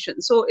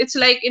organizations. So it's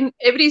like in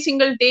every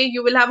single day,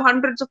 you will have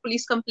hundreds of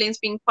police complaints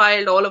being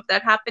filed, all of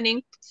that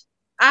happening.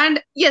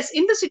 And yes,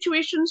 in the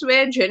situations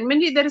where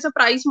genuinely there is a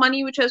prize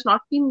money which has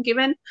not been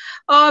given,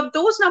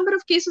 those number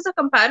of cases are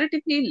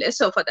comparatively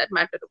lesser for that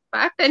matter of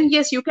fact. And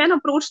yes, you can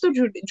approach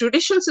the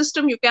judicial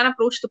system, you can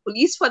approach the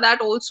police for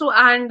that also.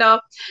 And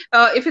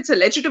if it's a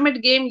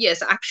legitimate game,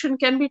 yes, action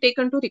can be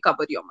taken to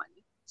recover your money.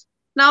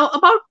 Now,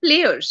 about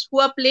players who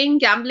are playing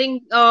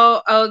gambling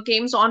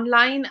games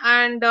online,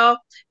 and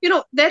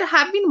there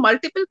have been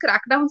multiple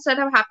crackdowns that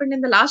have happened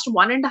in the last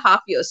 1.5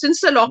 years. Since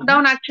the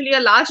lockdown, actually,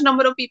 a large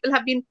number of people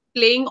have been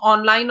playing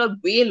online a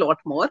way lot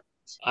more.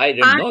 I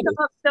didn't know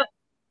this.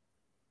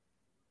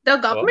 The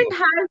government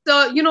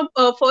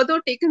has,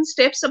 further taken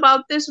steps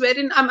about this,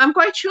 wherein I'm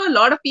quite sure a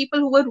lot of people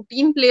who were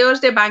routine players,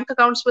 their bank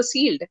accounts were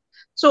sealed.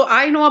 So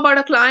I know about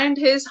a client,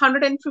 his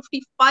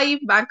 155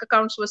 bank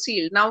accounts were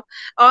sealed. Now,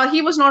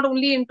 he was not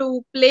only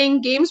into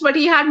playing games, but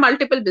he had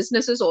multiple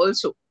businesses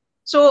also.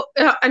 So,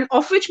 and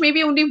of which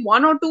maybe only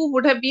one or two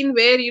would have been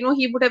where,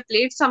 he would have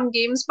played some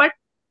games, but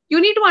you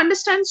need to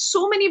understand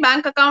so many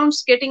bank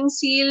accounts getting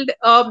sealed.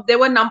 There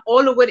were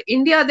all over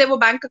India, there were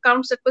bank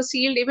accounts that were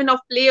sealed, even of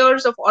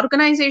players, of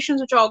organizations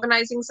which are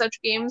organizing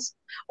such games.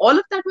 All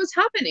of that was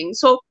happening.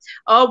 So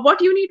what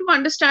you need to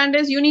understand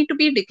is you need to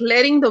be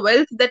declaring the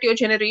wealth that you're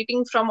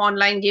generating from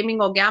online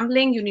gaming or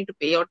gambling. You need to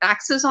pay your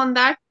taxes on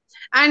that.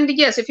 And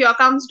yes, if your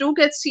accounts do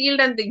get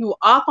sealed and you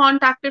are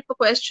contacted for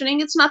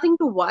questioning, it's nothing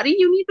to worry.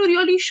 You need to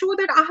really show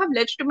that I have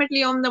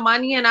legitimately earned the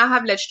money and I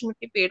have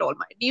legitimately paid all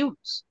my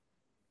dues.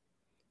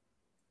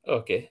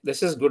 Okay,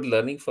 this is good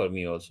learning for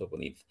me also,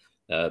 Puneet.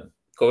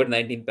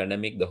 COVID-19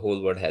 pandemic, the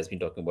whole world has been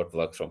talking about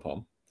work from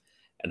home,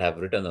 and I've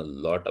written a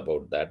lot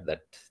about that.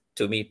 That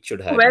to me it should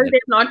have. Well,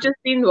 they've not just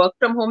been work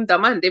from home,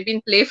 Daman. They've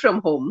been play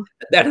from home.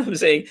 That I'm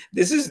saying,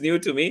 this is new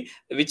to me,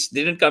 which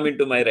didn't come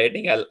into my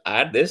writing. I'll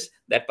add this,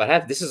 that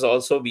perhaps this has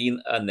also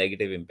been a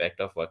negative impact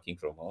of working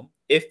from home.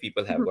 If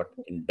people have got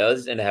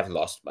indulged and have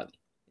lost money,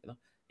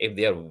 if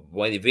they are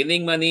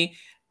winning money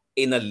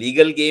in a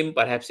legal game,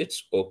 perhaps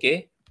it's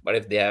okay. But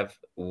if they have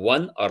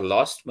won or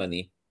lost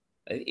money,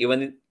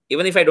 even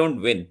if I don't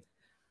win,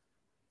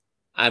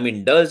 I'm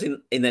indulged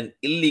in an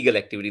illegal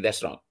activity,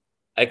 that's wrong.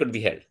 I could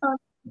be held.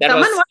 What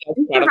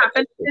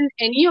happens in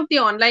any of the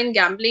online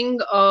gambling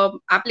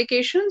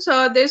applications,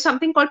 there's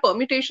something called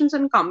permutations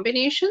and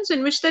combinations,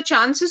 in which the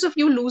chances of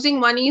you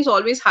losing money is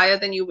always higher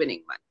than you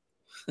winning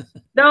money.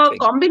 The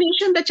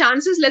combination, the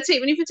chances, let's say,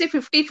 even if you say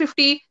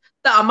 50-50,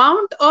 the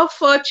amount of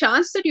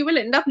chance that you will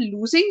end up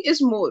losing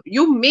is more.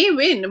 You may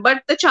win,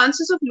 but the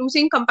chances of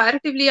losing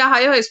comparatively are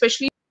higher,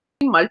 especially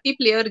in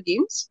multiplayer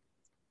games.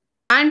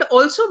 And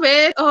also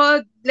where,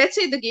 let's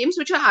say, the games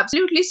which are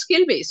absolutely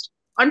skill-based.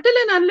 Until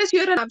and unless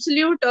you're an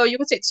absolute, you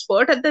could say,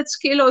 expert at that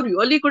skill or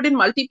really good in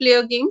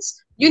multiplayer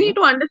games, you need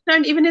to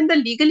understand even in the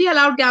legally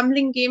allowed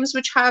gambling games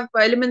which have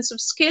elements of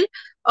skill,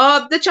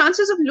 the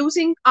chances of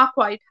losing are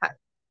quite high.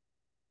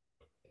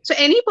 So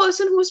any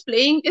person who's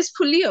playing is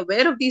fully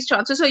aware of these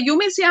chances. So you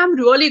may say, I'm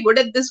really good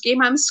at this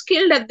game, I'm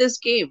skilled at this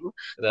game,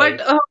 Right.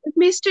 but it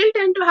may still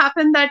tend to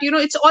happen that,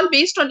 it's all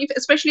based on,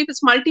 especially if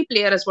it's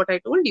multiplayer, as what I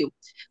told you,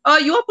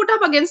 you are put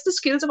up against the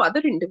skills of other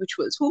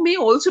individuals who may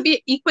also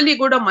be equally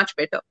good or much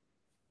better.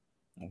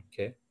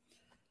 Okay.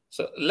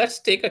 So let's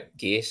take a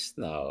case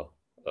now,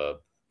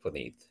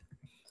 Puneet.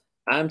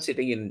 I'm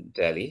sitting in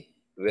Delhi,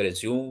 where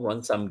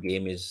assume some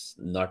game is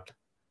not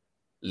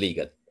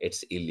legal,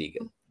 it's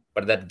illegal.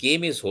 But that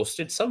game is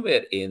hosted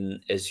somewhere in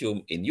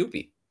UP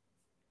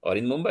or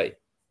in Mumbai,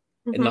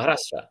 in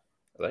Maharashtra,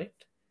 right?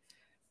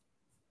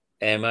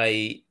 Am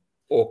I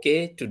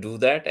okay to do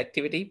that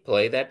activity,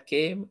 play that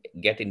game,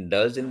 get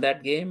indulged in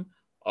that game,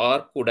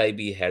 or could I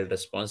be held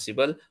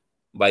responsible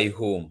by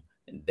whom?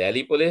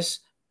 Delhi police,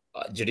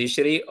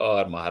 judiciary,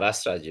 or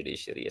Maharashtra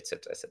judiciary,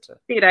 etc., etc.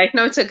 See, right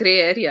now it's a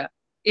gray area.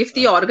 If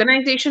the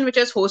organization which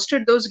has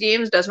hosted those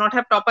games does not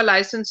have proper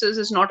licenses,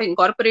 is not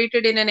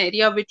incorporated in an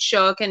area which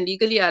can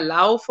legally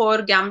allow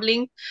for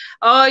gambling,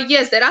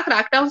 yes, there are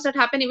crackdowns that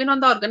happen even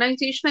on the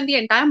organization and the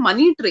entire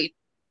money trail,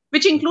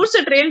 which includes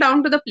the trail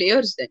down to the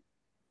players then.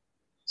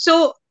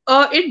 So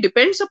it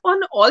depends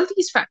upon all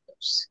these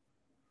factors.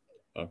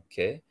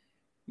 Okay.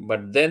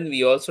 But then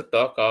we also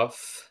talk of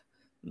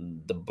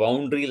the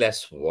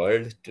boundaryless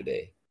world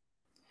today.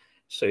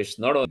 So it's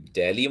not only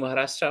Delhi,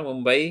 Maharashtra,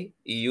 Mumbai,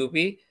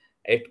 UP.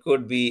 It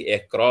could be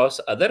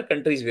across other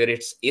countries where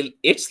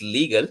it's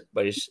legal,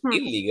 but it's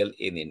illegal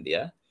in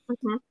India.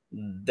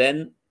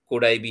 Then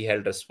could I be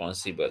held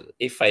responsible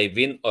if I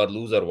win or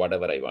lose or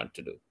whatever I want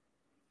to do?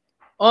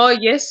 Oh,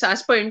 yes,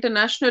 as per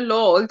international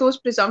law, all those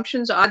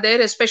presumptions are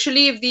there,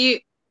 especially if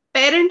the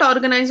parent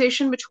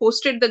organization which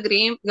hosted the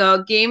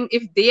game,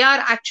 if they are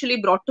actually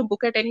brought to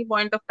book at any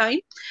point of time,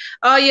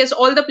 yes,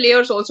 all the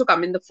players also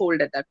come in the fold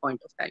at that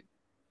point of time.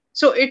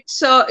 So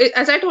it's,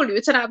 as I told you,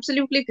 it's an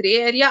absolutely gray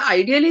area.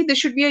 Ideally, this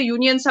should be a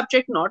union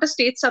subject, not a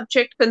state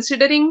subject,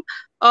 considering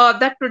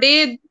that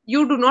today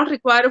you do not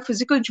require a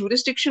physical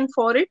jurisdiction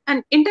for it.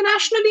 And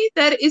internationally,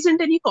 there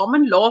isn't any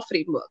common law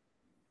framework.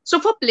 So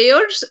for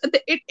players,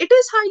 it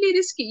is highly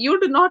risky. You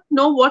do not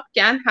know what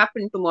can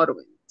happen tomorrow.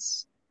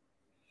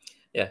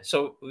 Yeah,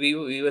 so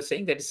we were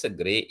saying that it's a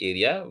gray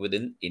area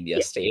within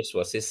India, states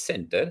versus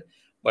center.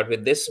 But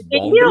with this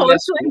India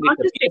also, not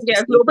just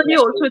India, globally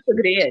also it's a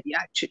gray area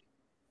actually.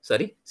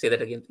 Sorry, say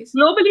that again, please.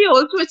 Globally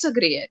also it's a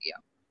gray area.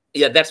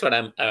 Yeah, that's what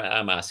I'm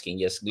asking.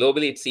 Yes,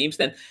 globally it seems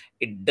then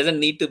it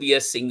doesn't need to be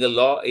a single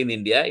law in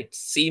India. It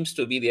seems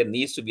to be there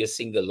needs to be a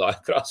single law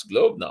across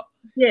globe now.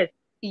 Yes,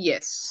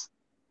 yes.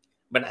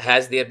 But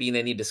has there been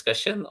any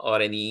discussion or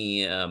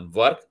any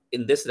work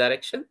in this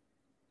direction?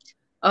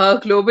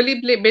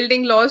 Globally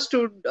building laws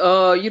to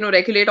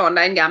regulate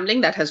online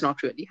gambling, that has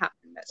not really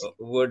happened.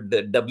 Would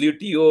the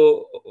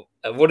WTO,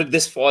 would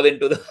this fall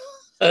into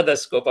the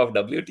scope of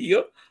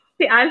WTO?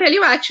 See, I'll tell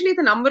you, actually,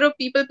 the number of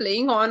people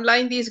playing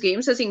online these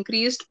games has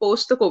increased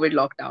post the COVID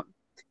lockdown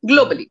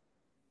globally.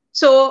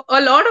 So a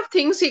lot of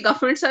things, see,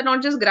 governments are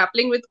not just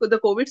grappling with the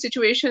COVID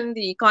situation,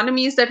 the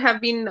economies that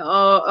have been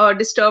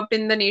disturbed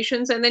in the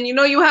nations. And then,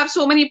 you have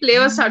so many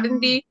players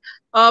suddenly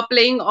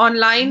playing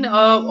online,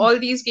 all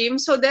these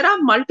games. So there are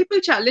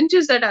multiple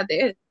challenges that are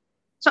there.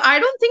 So I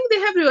don't think they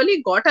have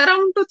really got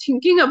around to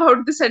thinking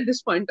about this at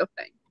this point of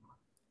time.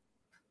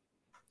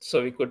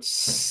 So we could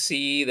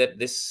see that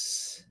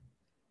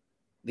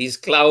these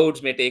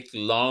clouds may take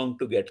long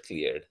to get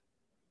cleared.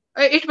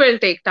 It will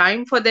take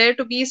time for there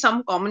to be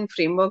some common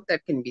framework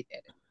that can be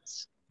there.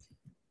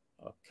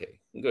 Okay,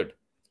 good.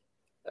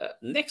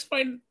 Next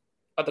point,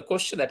 or the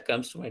question that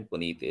comes to mind,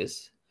 Puneet,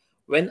 is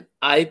when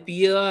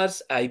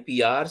IPRs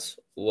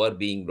were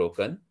being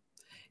broken,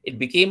 it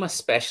became a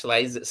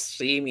specialized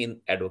stream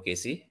in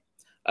advocacy,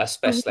 a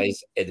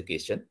specialized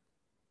education.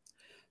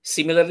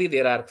 Similarly,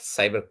 there are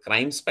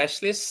cybercrime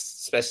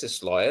specialists,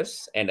 specialist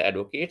lawyers, and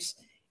advocates,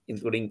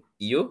 including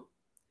you.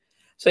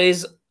 So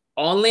is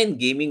online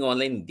gaming,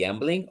 online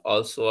gambling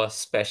also a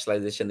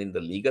specialization in the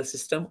legal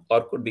system,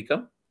 or could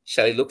become?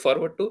 Shall I look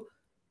forward to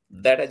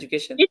that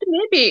education? It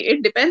may be.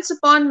 It depends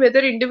upon whether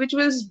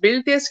individuals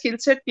build their skill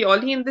set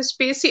purely in this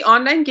space. See,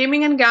 online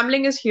gaming and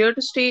gambling is here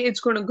to stay. It's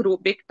going to grow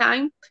big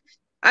time.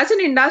 As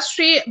an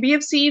industry, we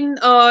have seen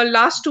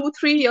last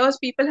 2-3 years,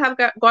 people have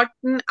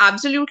gotten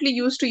absolutely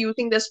used to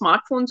using their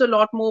smartphones a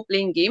lot more,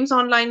 playing games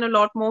online a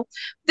lot more.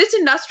 This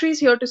industry is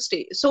here to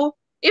stay. So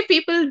if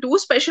people do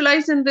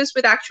specialize in this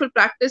with actual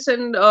practice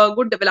and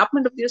good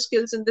development of their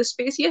skills in this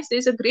space, yes,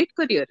 there's a great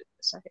career in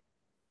this ahead.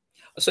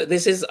 So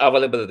this is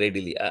available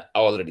readily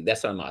already.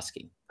 That's what I'm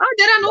asking.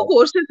 There are no But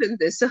courses in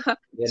this. there are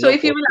So no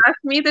if you will courses. ask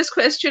me this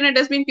question, it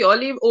has been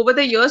purely over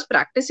the years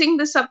practicing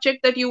this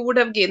subject that you would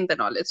have gained the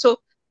knowledge. So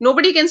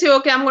nobody can say,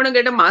 okay, I'm going to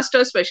get a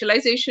master's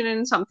specialization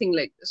in something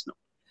like this. No.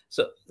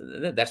 So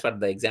that's what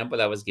the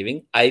example I was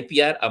giving.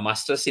 IPR, a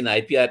master's in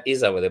IPR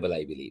is available,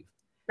 I believe.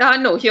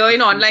 No, here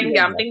in Something online like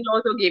that. gambling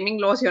laws or gaming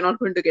laws, you're not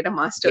going to get a There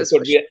master's. could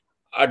For be sure.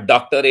 a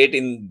doctorate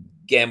in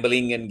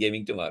gambling and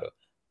gaming tomorrow.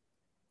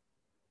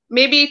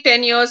 Maybe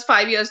 10 years,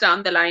 5 years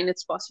down the line,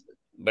 it's possible.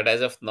 But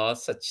as of now,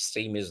 such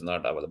stream is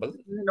not available.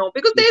 No,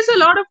 because there's a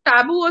lot of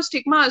taboo or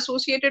stigma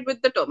associated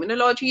with the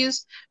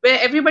terminologies where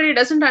everybody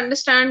doesn't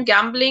understand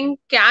gambling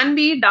can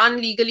be done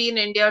legally in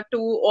India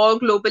too or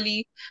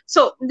globally.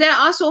 So there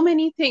are so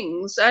many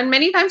things, and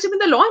many times even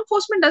the law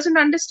enforcement doesn't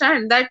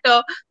understand that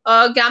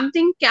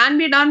gambling can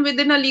be done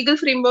within a legal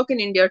framework in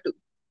India too.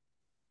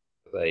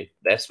 Right.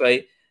 That's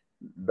why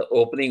the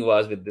opening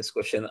was with this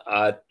question: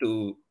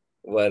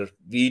 were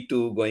we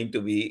two going to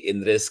be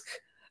in risk?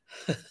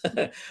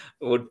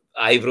 Would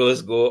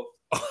eyebrows go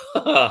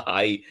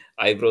high?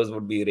 Eyebrows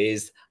would be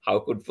raised. How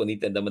could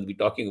Puneet and Daman be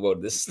talking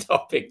about this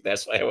topic?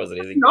 That's why I was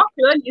raising. Not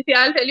really. See,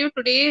 I'll tell you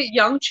today,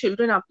 young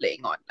children are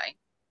playing online.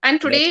 And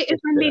today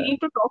is when we need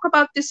to talk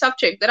about this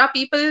subject. There are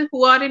people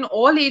who are in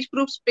all age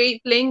groups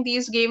playing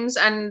these games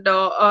and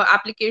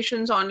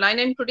applications online.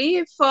 And today,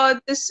 if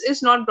this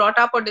is not brought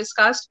up or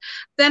discussed,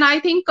 then I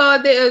think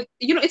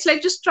it's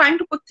like just trying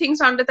to put things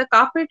under the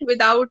carpet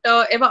without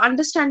ever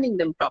understanding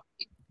them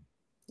properly.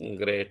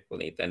 Great,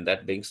 Puneet. And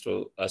that brings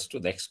us to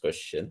next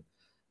question.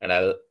 And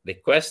I'll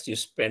request you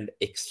spend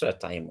extra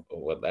time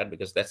over that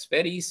because that's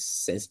very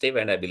sensitive,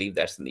 and I believe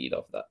that's the need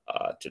of the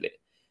today.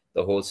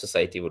 The whole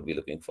society would be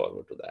looking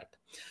forward to that.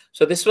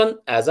 So this one,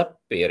 as a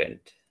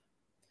parent,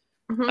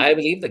 I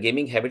believe the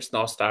gaming habits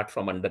now start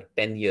from under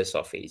 10 years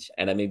of age.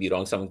 And I may be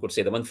wrong. Someone could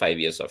say them 5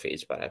 years of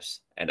age,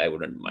 perhaps, and I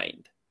wouldn't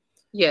mind.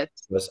 Yes.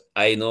 Because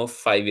I know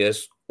 5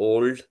 years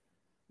old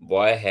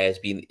boy has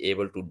been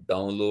able to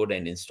download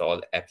and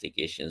install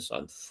applications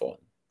on phone.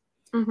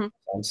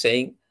 I'm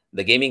saying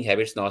the gaming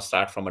habits now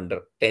start from under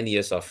 10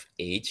 years of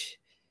age,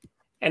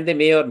 and they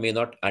may or may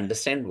not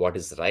understand what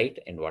is right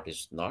and what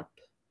is not.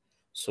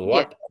 So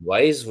what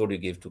advice would you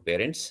give to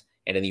parents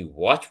and any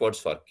watchwords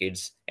for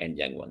kids and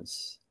young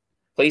ones?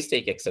 Please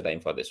take extra time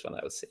for this one, I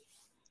will say.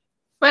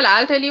 Well,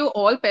 I'll tell you,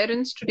 all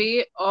parents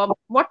today,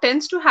 what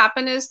tends to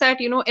happen is that,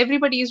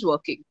 everybody is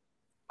working.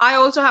 I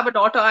also have a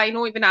daughter. I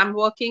know even I'm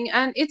working,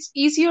 and it's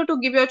easier to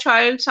give your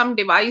child some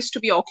device to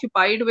be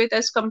occupied with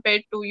as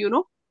compared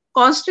to,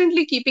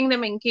 constantly keeping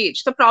them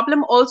engaged. The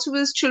problem also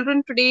is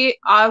children today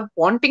are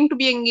wanting to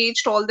be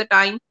engaged all the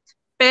time.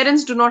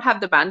 Parents do not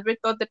have the bandwidth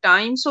or the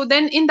time. So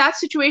then in that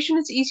situation,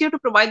 it's easier to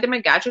provide them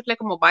a gadget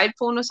like a mobile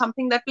phone or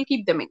something that will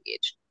keep them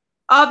engaged.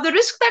 The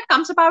risk that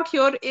comes about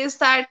here is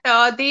that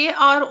they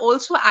are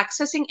also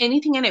accessing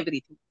anything and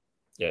everything.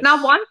 Yes.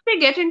 Now, once they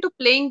get into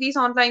playing these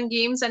online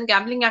games and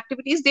gambling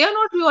activities, they are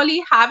not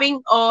really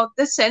having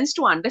the sense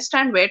to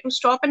understand where to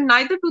stop, and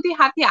neither do they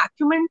have the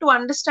acumen to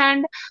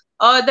understand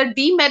the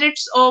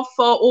demerits of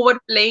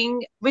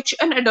overplaying, which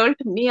an adult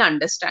may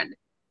understand.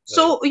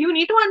 So you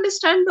need to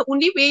understand the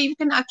only way you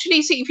can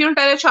actually see, if you don't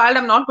tell a child,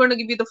 I'm not going to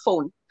give you the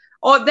phone,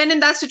 or then in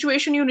that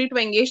situation, you need to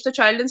engage the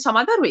child in some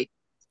other way.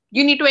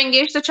 You need to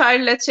engage the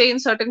child, let's say, in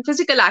certain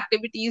physical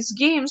activities,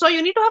 games, or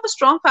you need to have a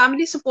strong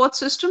family support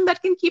system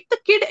that can keep the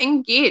kid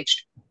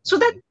engaged so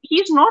that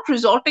he's not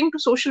resorting to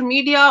social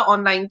media,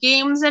 online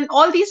games, and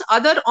all these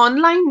other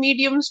online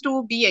mediums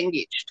to be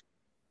engaged.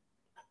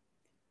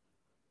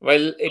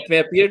 Well, it may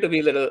appear to be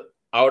a little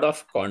out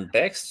of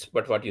context,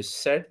 but what you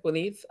said,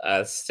 Puneet,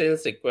 I'll still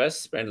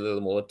request spend a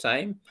little more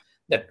time.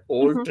 That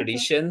old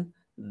tradition,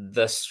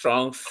 the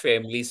strong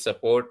family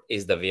support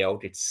is the way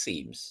out, it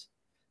seems.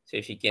 So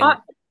if you can...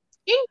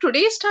 in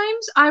today's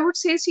times, I would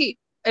say, see,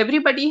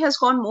 everybody has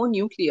gone more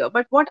nuclear.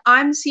 But what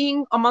I'm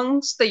seeing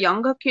amongst the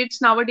younger kids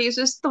nowadays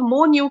is the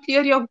more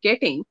nuclear you're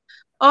getting,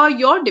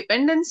 your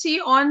dependency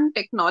on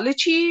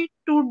technology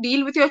to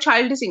deal with your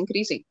child is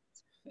increasing.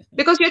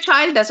 Because your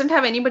child doesn't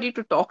have anybody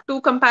to talk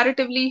to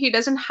comparatively. He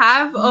doesn't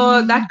have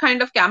that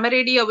kind of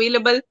camaraderie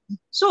available.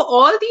 So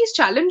all these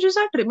challenges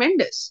are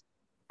tremendous.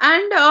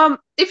 And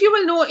if you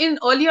will know, in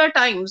earlier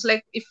times,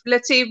 like if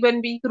let's say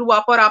when we grew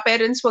up or our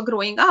parents were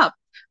growing up,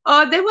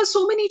 there were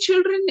so many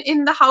children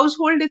in the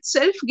household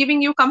itself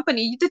giving you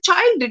company. The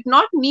child did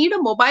not need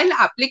a mobile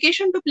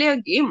application to play a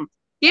game.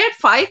 He had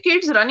 5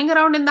 kids running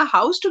around in the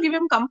house to give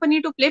him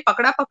company to play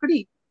Pakda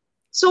Pakdi.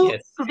 So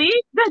today,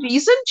 the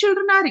reason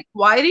children are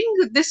requiring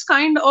this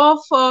kind of,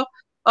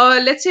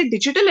 let's say,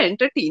 digital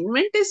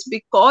entertainment is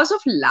because of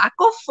lack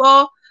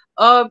of,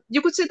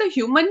 you could say, the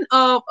human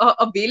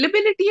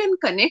availability and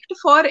connect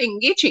for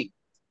engaging.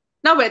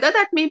 Now, whether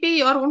that may be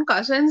your own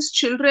cousins,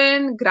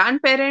 children,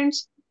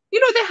 grandparents,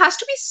 there has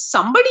to be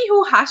somebody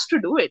who has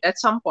to do it at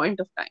some point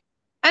of time.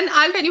 And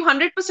I'll tell you,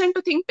 100%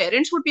 to think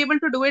parents would be able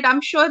to do it,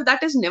 I'm sure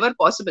that is never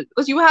possible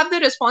because you have the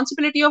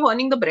responsibility of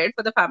earning the bread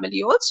for the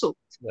family also.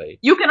 Right.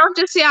 You cannot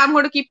just say, I'm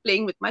going to keep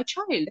playing with my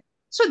child.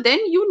 So then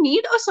you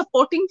need a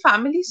supporting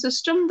family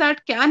system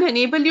that can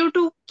enable you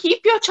to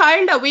keep your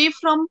child away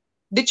from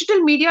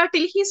digital media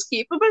till he's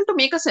capable to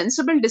make a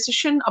sensible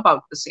decision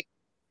about the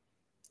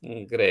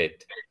same.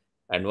 Great.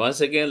 And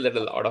once again,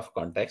 little out of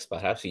context,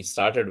 perhaps we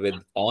started with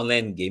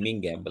online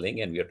gaming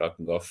gambling, and we are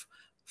talking of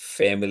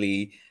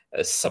family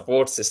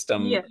support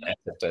system, Yes.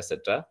 etc.,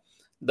 etc.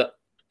 The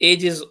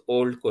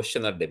ages-old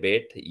question or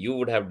debate. You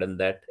would have done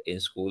that in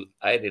school.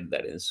 I did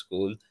that in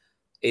school.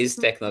 Is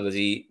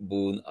technology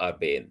boon or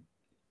bane?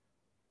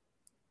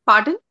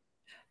 Pardon?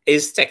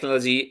 Is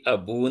technology a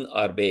boon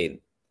or bane?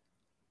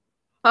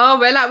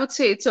 Well, I would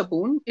say it's a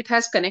boon. It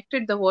has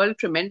connected the world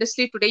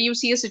tremendously. Today, you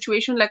see a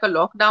situation like a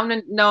lockdown,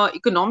 and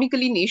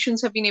economically,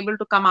 nations have been able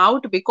to come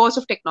out because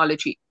of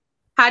technology.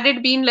 Had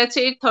it been, let's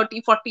say,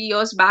 30, 40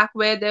 years back,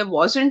 where there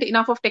wasn't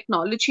enough of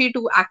technology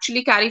to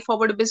actually carry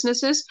forward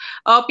businesses,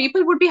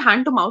 people would be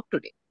hand to mouth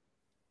today.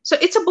 So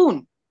it's a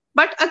boon.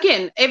 But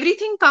again,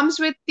 everything comes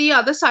with the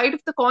other side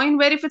of the coin,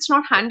 where if it's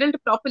not handled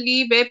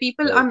properly, where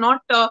people are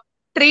not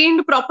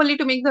trained properly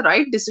to make the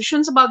right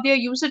decisions about their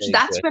usage,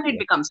 that's when it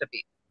becomes a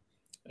pain.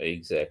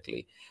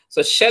 Exactly.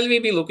 So shall we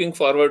be looking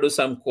forward to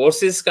some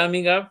courses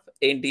coming up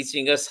in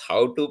teaching us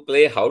how to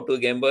play, how to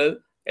gamble,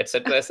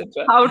 etc.,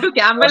 etc.? How to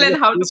gamble and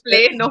how to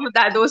play? No,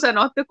 those are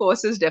not the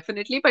courses,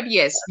 definitely. But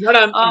yes.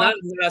 I'm not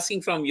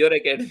asking from your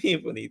academy,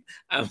 Puneet.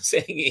 I'm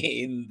saying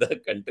in the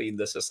country, in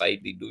the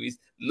society, do we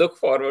look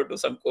forward to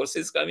some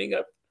courses coming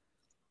up?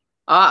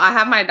 I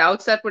have my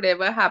doubts that would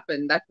ever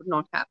happen. That would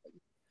not happen.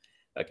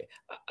 Okay.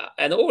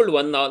 An old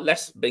one now.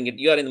 Let's bring it.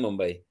 You are in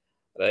Mumbai,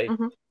 right?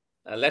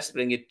 Let's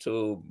bring it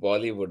to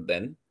Bollywood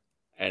then.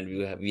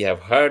 And we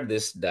have heard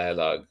this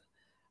dialogue,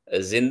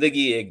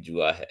 Zindagi Ek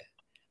Jua Hai.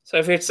 So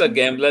if it's a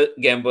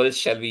gamble,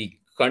 shall we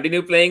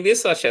continue playing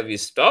this or shall we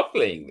stop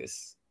playing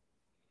this?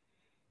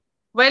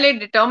 Well,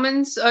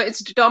 it's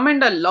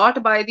determined a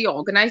lot by the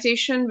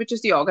organization, which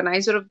is the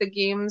organizer of the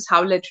games.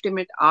 How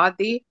legitimate are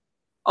they?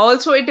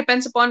 Also, it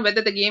depends upon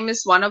whether the game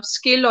is one of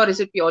skill or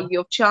is it purely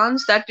of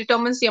chance. That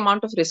determines the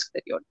amount of risk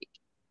that you're taking.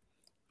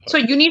 So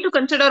you need to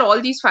consider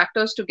all these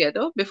factors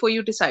together before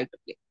you decide to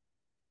play.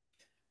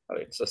 All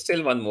right. So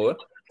still one more.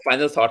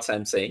 Final thoughts,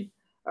 I'm saying,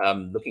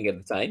 looking at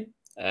the time.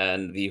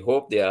 And we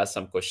hope there are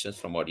some questions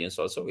from audience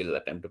also. We'll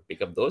attempt to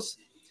pick up those.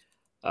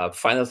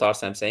 Final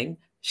thoughts, I'm saying,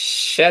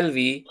 shall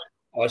we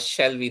or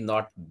shall we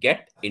not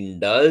get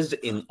indulged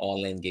in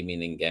online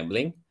gaming and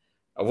gambling?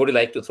 Would you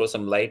like to throw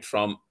some light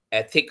from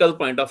ethical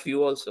point of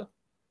view also?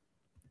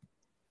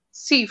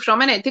 See,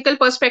 from an ethical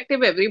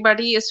perspective,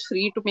 everybody is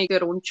free to make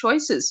their own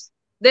choices.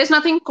 There's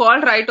nothing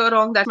called right or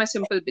wrong. That's my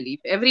simple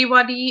belief.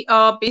 Everybody,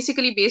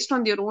 basically based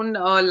on their own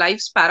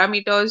life's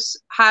parameters,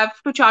 have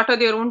to charter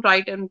their own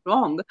right and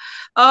wrong.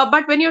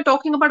 But when you're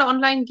talking about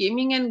online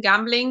gaming and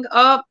gambling,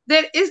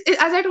 there is,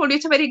 as I told you,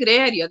 it's a very gray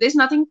area. There's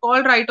nothing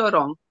called right or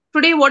wrong.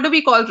 Today, what do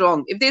we call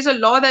wrong? If there's a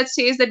law that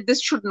says that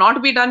this should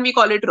not be done, we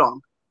call it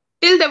wrong.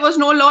 Till there was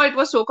no law, it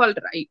was so-called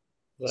right.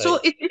 So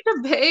it's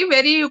a very,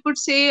 very, you could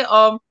say,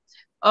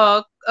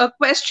 a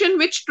question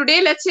which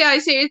today, let's say I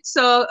say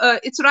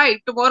it's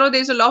right. Tomorrow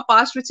there's a law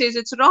passed which says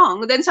it's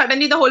wrong. Then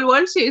suddenly the whole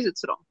world says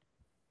it's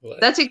wrong.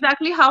 That's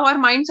exactly how our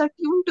minds are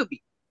tuned to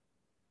be.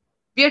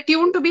 We are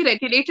tuned to be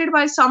regulated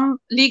by some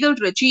legal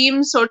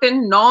regime,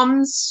 certain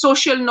norms,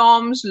 social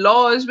norms,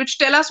 laws, which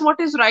tell us what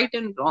is right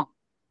and wrong.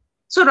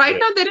 So right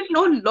now, there is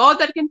no law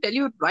that can tell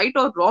you right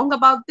or wrong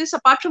about this,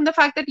 apart from the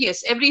fact that,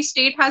 yes, every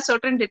state has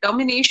certain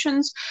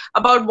determinations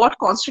about what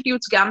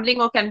constitutes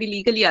gambling or can be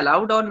legally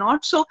allowed or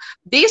not. So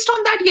based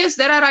on that, yes,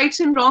 there are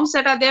rights and wrongs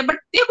that are there, but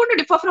they're going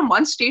to differ from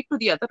one state to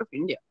the other of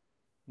India.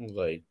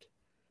 Right.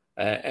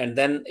 And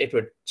then it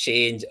would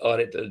change or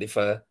it will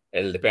differ.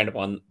 It will depend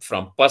upon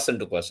from person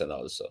to person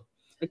also.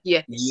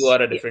 Yes. You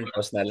are a different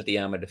personality.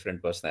 I'm a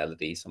different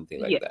personality,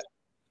 something like that.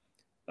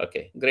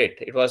 Okay, great.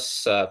 It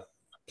was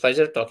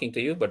pleasure talking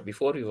to you. But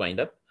before we wind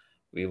up,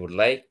 we would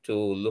like to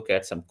look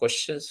at some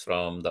questions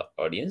from the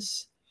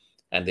audience.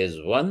 And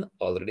there's one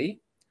already.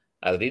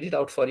 I'll read it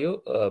out for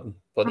you,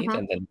 Puneet,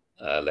 and then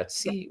let's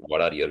see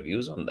what are your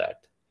views on that.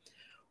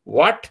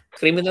 What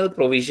criminal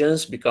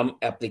provisions become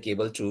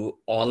applicable to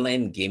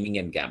online gaming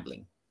and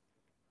gambling?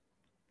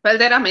 Well,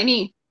 there are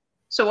many.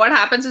 So what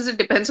happens is it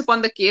depends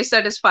upon the case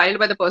that is filed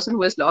by the person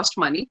who has lost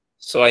money.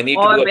 So I need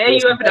or to where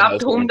you have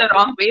rubbed whom the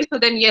wrong way. So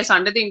then, yes,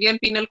 under the Indian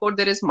Penal Code,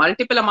 there is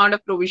multiple amount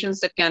of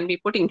provisions that can be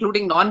put,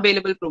 including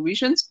non-bailable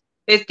provisions.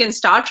 It can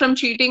start from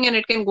cheating and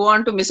it can go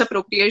on to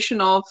misappropriation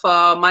of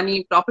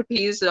money,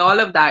 properties, all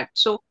of that.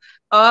 So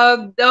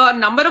the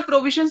number of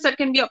provisions that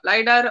can be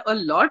applied are a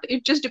lot.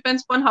 It just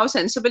depends upon how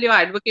sensible your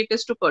advocate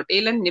is to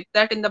curtail and nip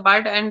that in the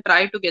bud and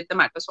try to get the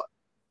matter solved.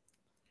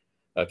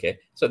 Okay.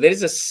 So there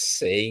is a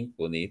saying,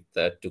 Puneet,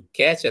 that to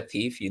catch a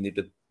thief, you need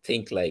to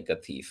think like a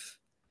thief.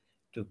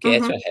 To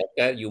catch a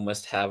hacker, you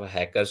must have a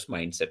hacker's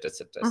mindset,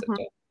 etc., etc.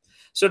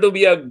 So to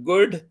be a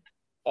good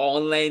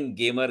online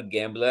gamer,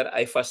 gambler,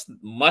 I first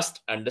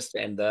must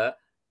understand the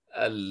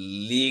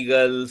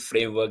legal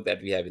framework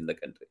that we have in the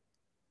country.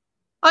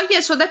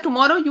 Yes, so that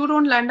tomorrow you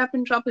don't land up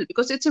in trouble,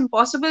 because it's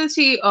impossible.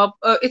 See,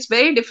 it's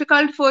very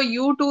difficult for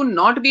you to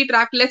not be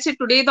tracked. Let's say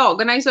today the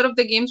organizer of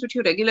the games which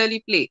you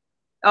regularly play,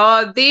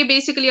 they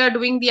basically are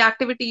doing the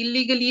activity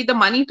illegally. The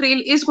money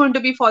trail is going to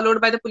be followed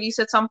by the police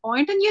at some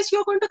point, and yes,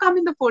 you're going to come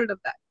in the fold of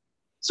that.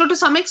 So to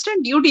some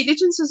extent, due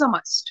diligence is a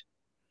must.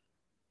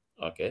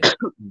 Okay.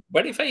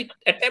 But if I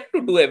attempt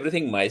to do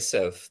everything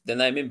myself,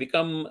 then I may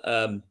become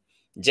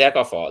jack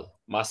of all,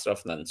 master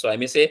of none. So I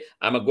may say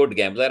I'm a good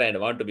gambler and I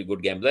want to be a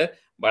good gambler,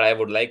 but I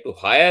would like to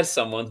hire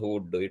someone who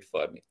would do it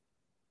for me.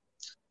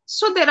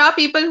 So there are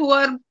people who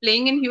are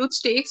playing in huge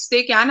stakes.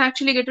 They can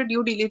actually get a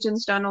due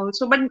diligence done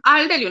also. But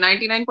I'll tell you,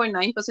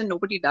 99.9%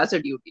 nobody does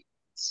a due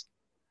diligence.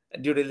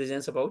 Due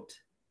diligence about?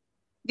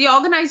 The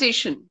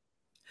organization,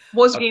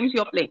 those Okay. games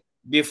you're playing.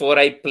 Before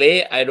I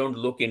play, I don't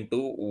look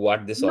into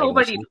what this Nobody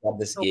organization, what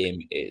this Nobody.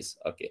 game is.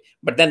 Okay.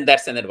 But then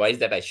that's an advice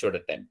that I should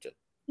attempt to.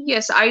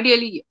 Yes,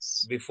 ideally,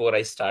 yes. Before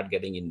I start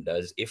getting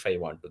indulged, if I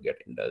want to get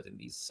indulged in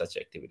these such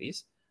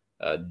activities,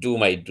 do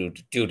my due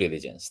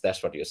diligence.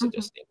 That's what you're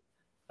suggesting.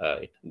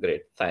 Right.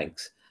 Great.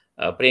 Thanks.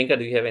 Priyanka,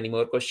 do you have any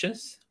more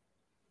questions?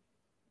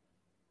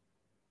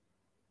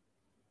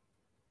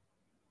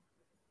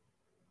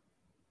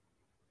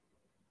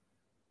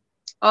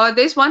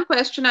 There's one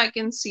question I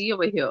can see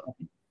over here,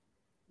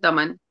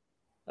 Daman.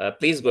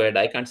 Please go ahead.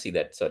 I can't see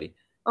that. Sorry.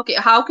 Okay,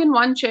 how can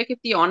one check if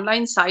the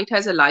online site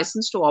has a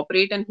license to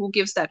operate and who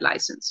gives that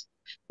license?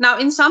 Now,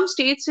 in some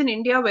states in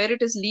India where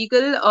it is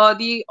legal,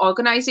 the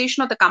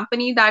organization or the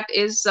company that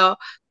is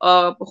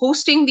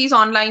hosting these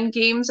online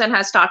games and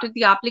has started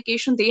the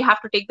application, they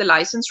have to take the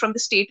license from the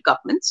state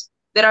governments.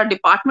 There are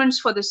departments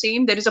for the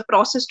same. There is a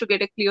process to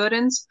get a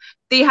clearance.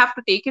 They have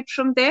to take it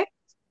from there.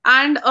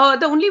 And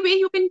the only way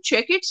you can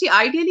check it, see,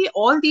 ideally,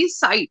 all these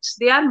sites,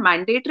 they are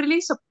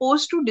mandatorily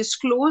supposed to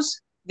disclose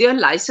their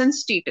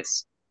license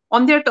status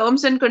on their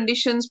terms and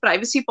conditions,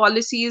 privacy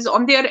policies,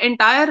 on their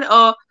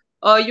entire,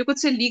 you could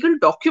say, legal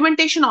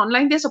documentation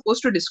online, they're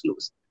supposed to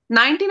disclose.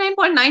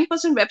 99.9%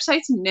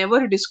 websites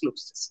never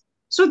disclose this.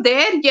 So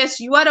there, yes,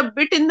 you are a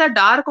bit in the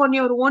dark on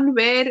your own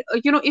where,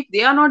 if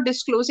they are not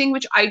disclosing,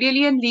 which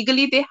ideally and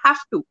legally they have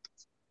to,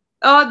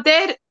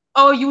 there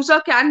a user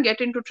can get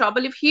into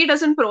trouble if he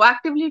doesn't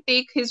proactively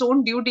take his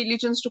own due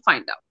diligence to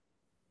find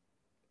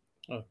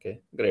out. Okay,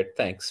 great.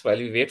 Thanks. While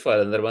we wait for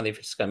another one, if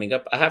it's coming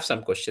up, I have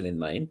some question in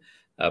mind,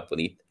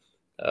 Puneet.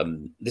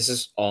 This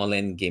is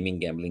online gaming,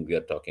 gambling we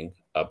are talking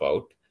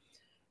about.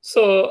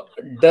 So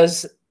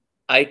does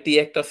IT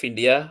Act of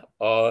India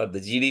or the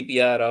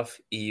GDPR of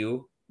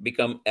EU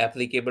become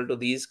applicable to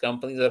these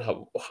companies,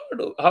 or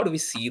how do we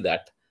see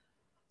that?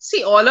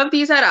 See, all of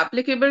these are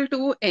applicable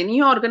to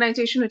any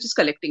organization which is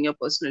collecting your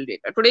personal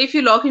data. Today, if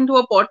you log into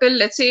a portal,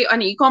 let's say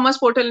an e-commerce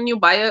portal, and you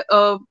buy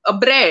a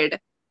bread,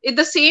 it's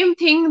the same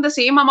thing, the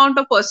same amount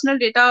of personal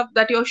data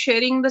that you're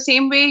sharing, the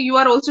same way you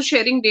are also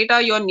sharing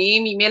data, your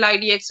name, email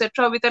ID,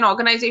 etc., with an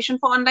organization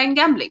for online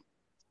gambling.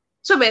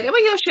 So wherever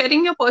you're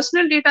sharing your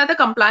personal data, the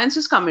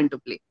compliances come into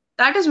play.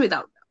 That is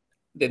without doubt.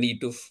 They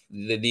need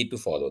to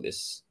follow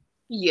this.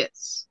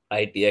 Yes.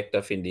 IT Act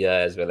of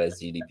India as well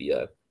as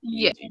GDPR.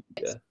 Yes.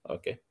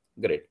 Okay,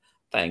 great.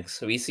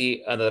 Thanks. We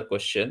see another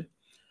question.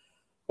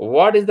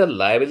 What is the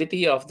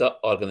liability of the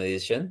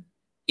organization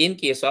in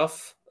case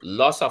of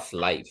loss of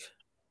life?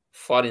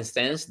 For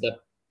instance, the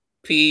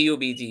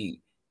PUBG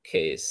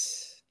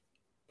case.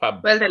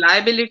 Well, the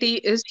liability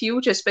is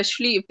huge,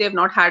 especially if they have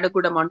not had a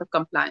good amount of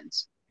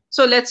compliance.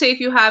 So let's say if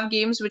you have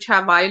games which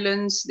have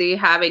violence, they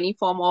have any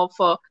form of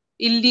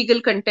illegal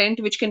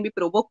content which can be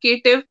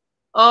provocative,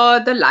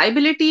 the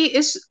liability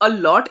is a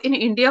lot in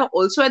India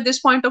also at this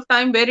point of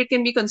time, where it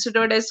can be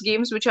considered as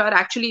games which are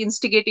actually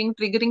instigating,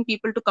 triggering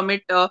people to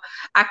commit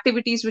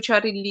activities which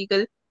are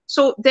illegal.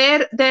 So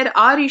there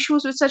are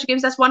issues with such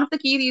games. That's one of the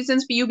key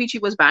reasons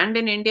PUBG was banned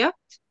in India.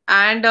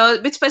 And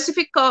with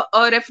specific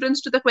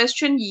reference to the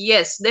question,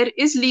 yes, there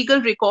is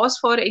legal recourse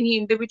for any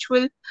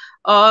individual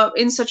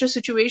in such a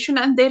situation,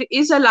 and there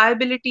is a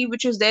liability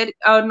which is there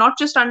not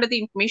just under the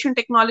Information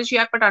Technology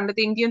Act, but under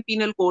the Indian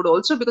Penal Code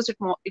also, because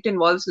it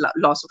involves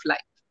loss of life.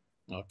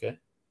 Okay.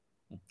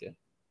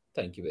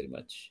 Thank you very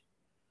much.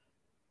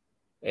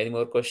 Any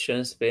more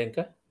questions,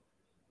 Priyanka?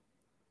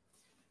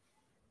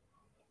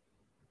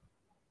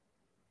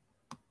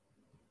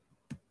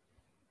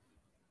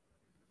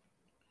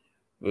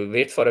 We'll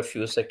wait for a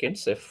few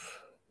seconds if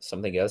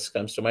something else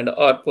comes to mind.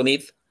 Or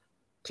Puneet,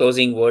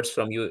 closing words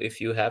from you if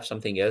you have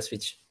something else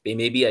which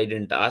maybe I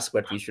didn't ask,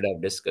 but we should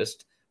have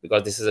discussed,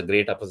 because this is a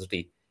great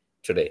opportunity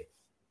today.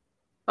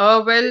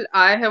 Well,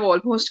 I have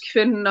almost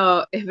given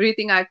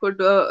everything I could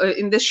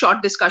in this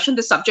short discussion.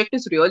 The subject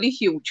is really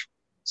huge.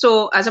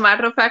 So as a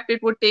matter of fact,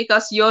 it would take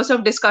us years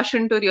of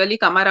discussion to really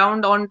come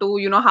around on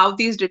to, how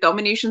these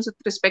determinations with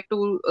respect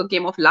to a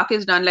game of luck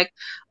is done. Like,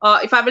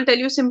 if I will tell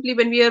you simply,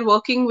 when we are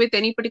working with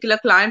any particular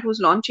client who's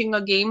launching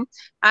a game,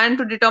 and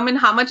to determine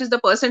how much is the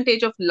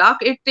percentage of luck,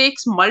 it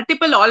takes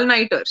multiple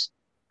all-nighters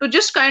to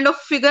just kind of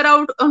figure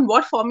out on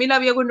what formula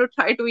we are going to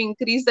try to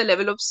increase the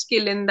level of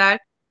skill in that.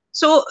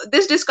 So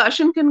this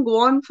discussion can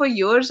go on for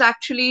years.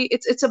 Actually,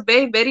 it's a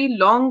very, very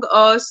long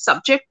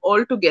subject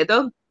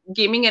altogether.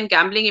 Gaming and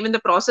gambling, even the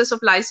process of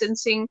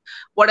licensing,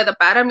 what are the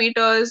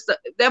parameters?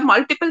 There are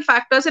multiple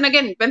factors. And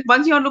again,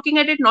 once you're looking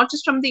at it, not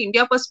just from the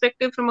India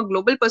perspective, from a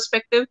global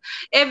perspective,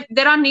 if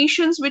there are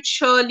nations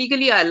which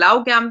legally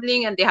allow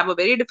gambling and they have a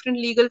very different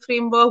legal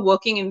framework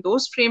working in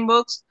those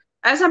frameworks.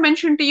 As I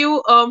mentioned to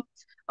you,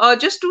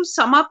 just to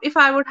sum up, if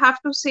I would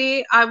have to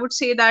say, I would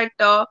say that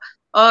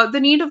the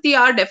need of the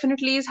hour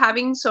definitely is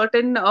having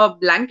certain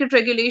blanket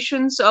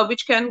regulations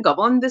which can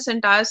govern this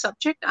entire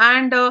subject,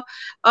 and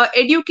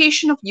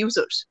education of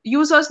users.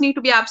 Users need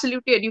to be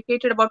absolutely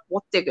educated about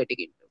what they're getting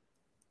into.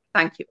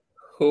 Thank you.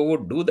 Who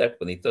would do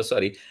that, Puneet? Oh,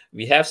 sorry,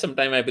 we have some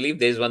time. I believe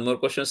there's one more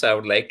question, so I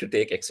would like to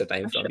take extra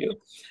time from you.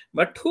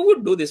 But who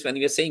would do this when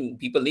we are saying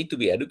people need to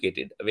be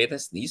educated?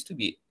 Awareness needs to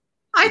be.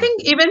 I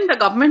think even the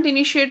government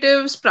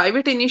initiatives,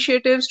 private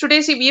initiatives,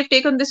 today, see, we have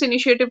taken this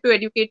initiative to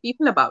educate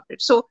people about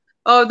it. So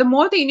the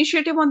more the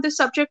initiative on this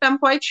subject, I'm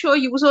quite sure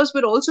users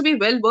will also be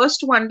well versed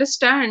to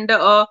understand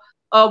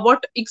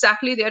what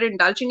exactly they are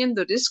indulging in,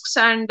 the risks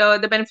and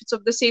the benefits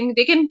of the same.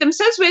 They can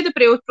themselves weigh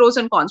the pros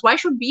and cons. Why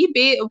should we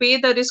weigh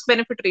the risk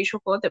benefit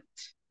ratio for them?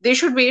 They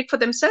should weigh it for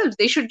themselves.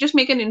 They should just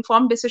make an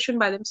informed decision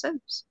by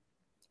themselves.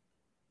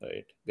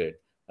 Right, good.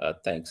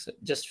 Thanks.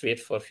 Just wait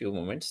for a few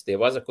moments. There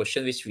was a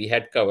question which we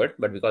had covered,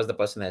 but because the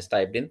person has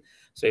typed in,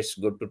 so it's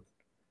good to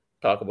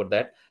talk about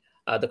that.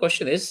 The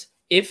question is,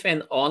 if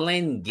an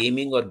online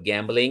gaming or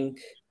gambling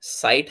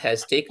site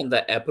has taken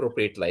the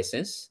appropriate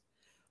license,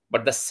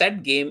 but the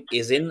said game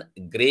is in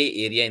gray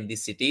area in the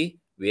city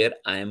where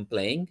I am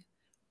playing,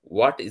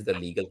 what is the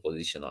legal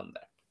position on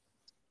that?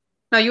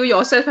 Now, you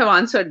yourself have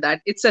answered that.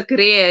 It's a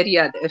gray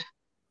area there.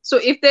 So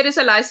if there is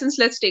a license,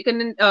 let's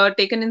taken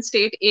in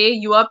state A,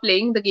 you are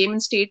playing the game in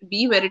state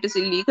B where it is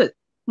illegal.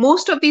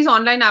 Most of these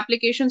online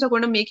applications are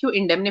going to make you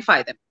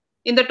indemnify them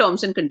in the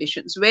terms and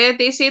conditions, where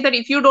they say that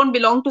if you don't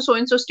belong to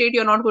so-and-so state,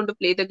 you're not going to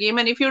play the game.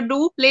 And if you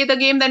do play the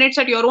game, then it's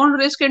at your own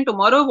risk. And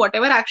tomorrow,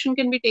 whatever action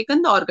can be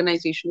taken, the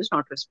organization is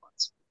not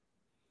responsible.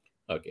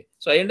 Okay.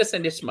 So I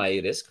understand it's my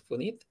risk,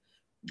 Puneet.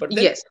 But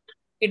then yes,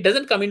 it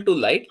doesn't come into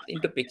light,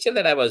 into picture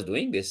that I was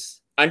doing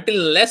this.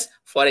 Until unless,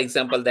 for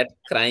example, that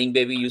crying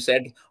baby, you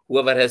said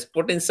whoever has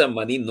put in some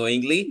money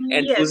knowingly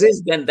and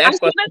uses, then that as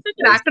soon as the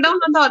crackdown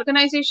on the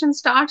organization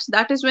starts,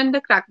 that is when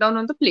the crackdown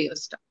on the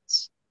players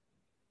starts.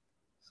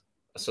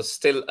 So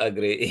still a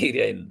gray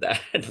area in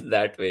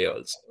that way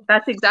also.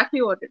 That's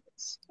exactly what it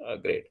is.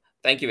 Great.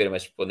 Thank you very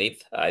much,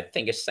 Puneet. I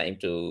think it's time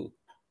to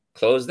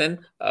close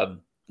then.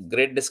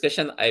 Great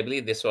discussion. I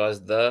believe this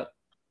was the...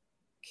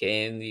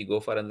 Can we go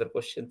for another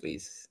question,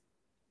 please?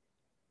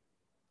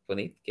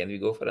 Puneet, can we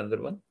go for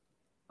another one?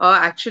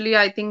 Actually,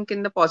 I think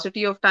in the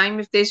paucity of time,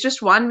 if there's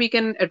just one, we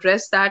can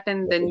address that,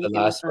 and then the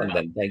last one.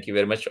 Then thank you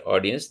very much,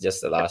 audience.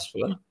 Just the last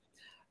one.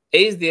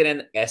 Is there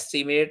an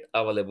estimate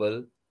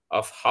available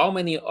of how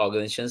many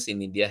organizations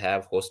in India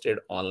have hosted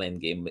online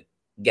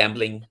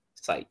gambling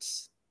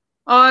sites?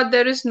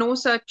 There is no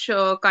such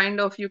kind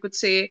of, you could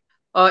say,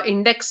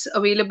 index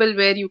available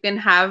where you can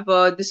have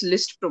this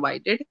list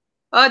provided.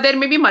 There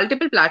may be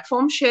multiple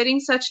platforms sharing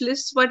such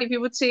lists, but if you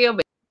would say a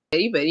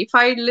very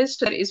verified list,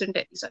 there isn't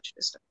any such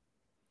list.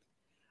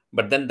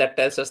 But then that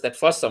tells us that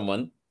for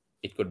someone,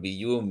 it could be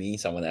you, me,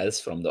 someone else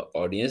from the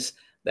audience,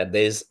 that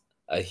there's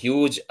a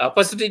huge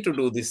opportunity to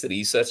do this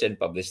research and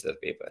publish their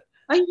paper.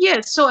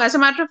 Yes. So as a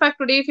matter of fact,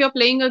 today, if you're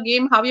playing a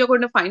game, how you're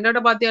going to find out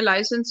about their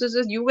licenses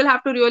is you will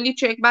have to really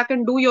check back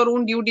and do your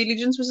own due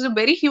diligence, which is a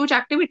very huge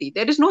activity.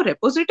 There is no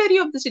repository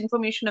of this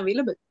information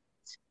available.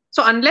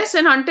 So unless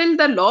and until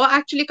the law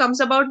actually comes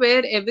about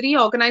where every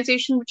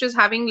organization which is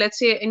having, let's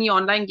say, any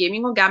online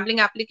gaming or gambling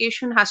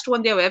application has to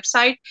on their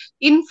website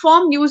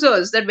inform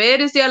users that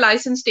where is their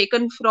license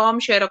taken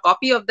from, share a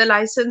copy of the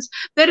license.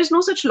 There is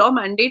no such law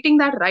mandating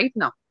that right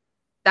now.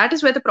 That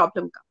is where the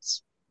problem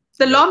comes.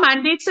 The law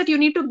mandates that you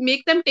need to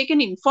make them take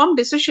an informed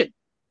decision.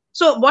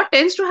 So what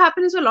tends to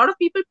happen is a lot of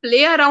people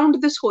play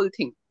around this whole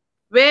thing,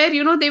 where,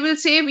 you know, they will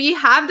say we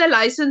have the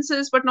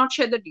licenses but not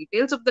share the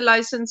details of the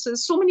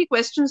licenses. So many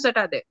questions that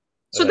are there.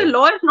 So the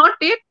law has not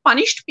yet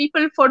punished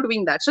people for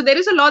doing that. So there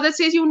is a law that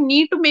says you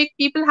need to make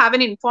people have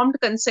an informed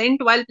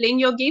consent while playing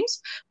your games,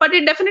 but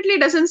it definitely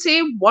doesn't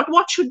say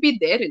what should be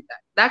there in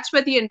that. That's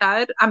where the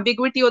entire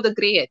ambiguity or the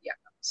gray area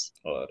comes.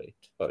 All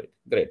right,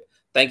 great.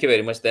 Thank you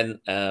very much. Then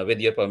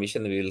with your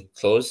permission, we will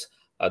close.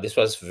 This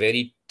was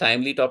very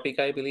timely topic,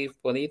 I believe,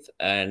 Puneet,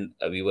 and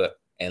we were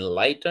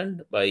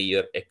enlightened by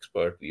your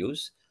expert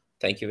views.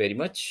 Thank you very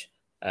much.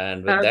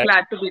 And with that,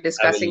 glad to be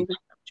discussing this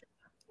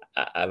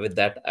subject. With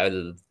that, I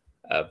will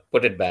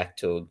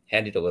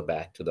hand it over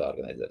back to the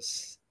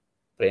organizers.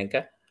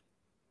 Priyanka?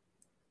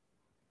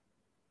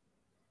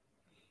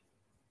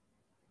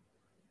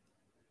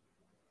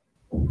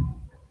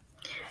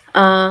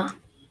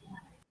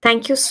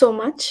 Thank you so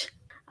much.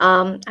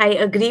 I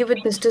agree with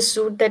Mr.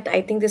 Sood that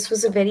I think this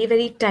was a very,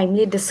 very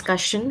timely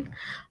discussion.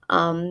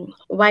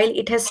 while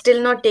it has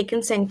still not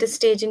taken center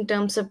stage in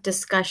terms of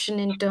discussion,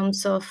 in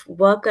terms of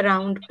work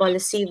around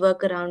policy,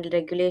 work around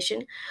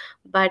regulation,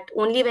 but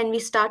only when we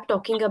start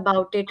talking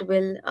about it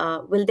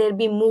will there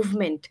be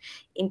movement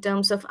in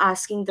terms of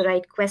asking the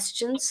right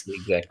questions,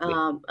 Exactly.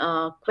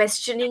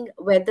 questioning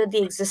whether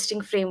the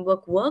existing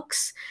framework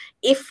works.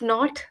 If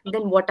not,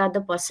 then what are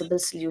the possible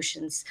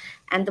solutions?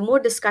 And the more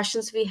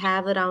discussions we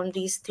have around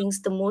these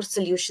things, the more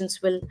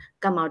solutions will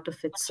come out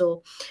of it.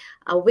 So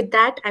with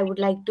that, I would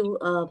like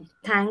to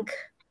thank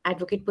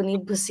Advocate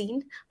Puneet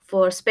Bhasin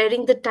for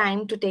sparing the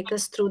time to take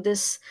us through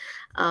this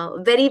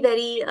very,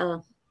 very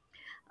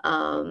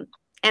um,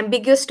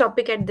 ambiguous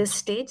topic at this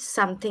stage,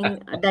 something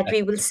that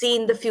we will see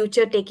in the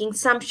future taking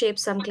some shape,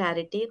 some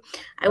clarity.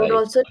 I would Right.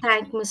 also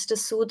thank Mr.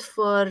 Sood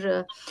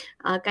for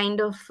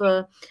kind of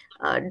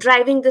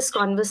driving this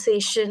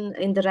conversation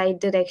in the right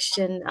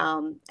direction,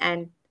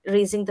 and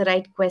raising the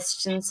right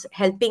questions,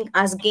 helping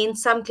us gain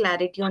some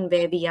clarity on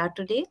where we are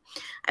today.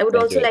 I would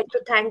Thank also you. like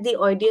to thank the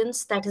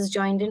audience that has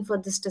joined in for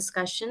this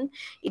discussion.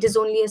 It is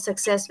only a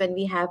success when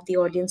we have the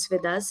audience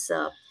with us.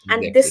 And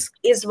Exactly. this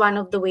is one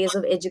of the ways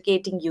of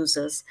educating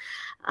users.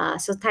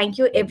 So thank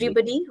you, Agree.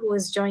 everybody who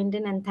has joined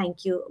in, and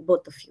thank you,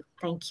 both of you.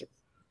 Thank you.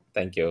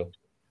 Thank you.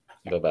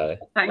 Yeah. Bye-bye.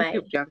 Thank Bye.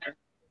 you, Priyanka.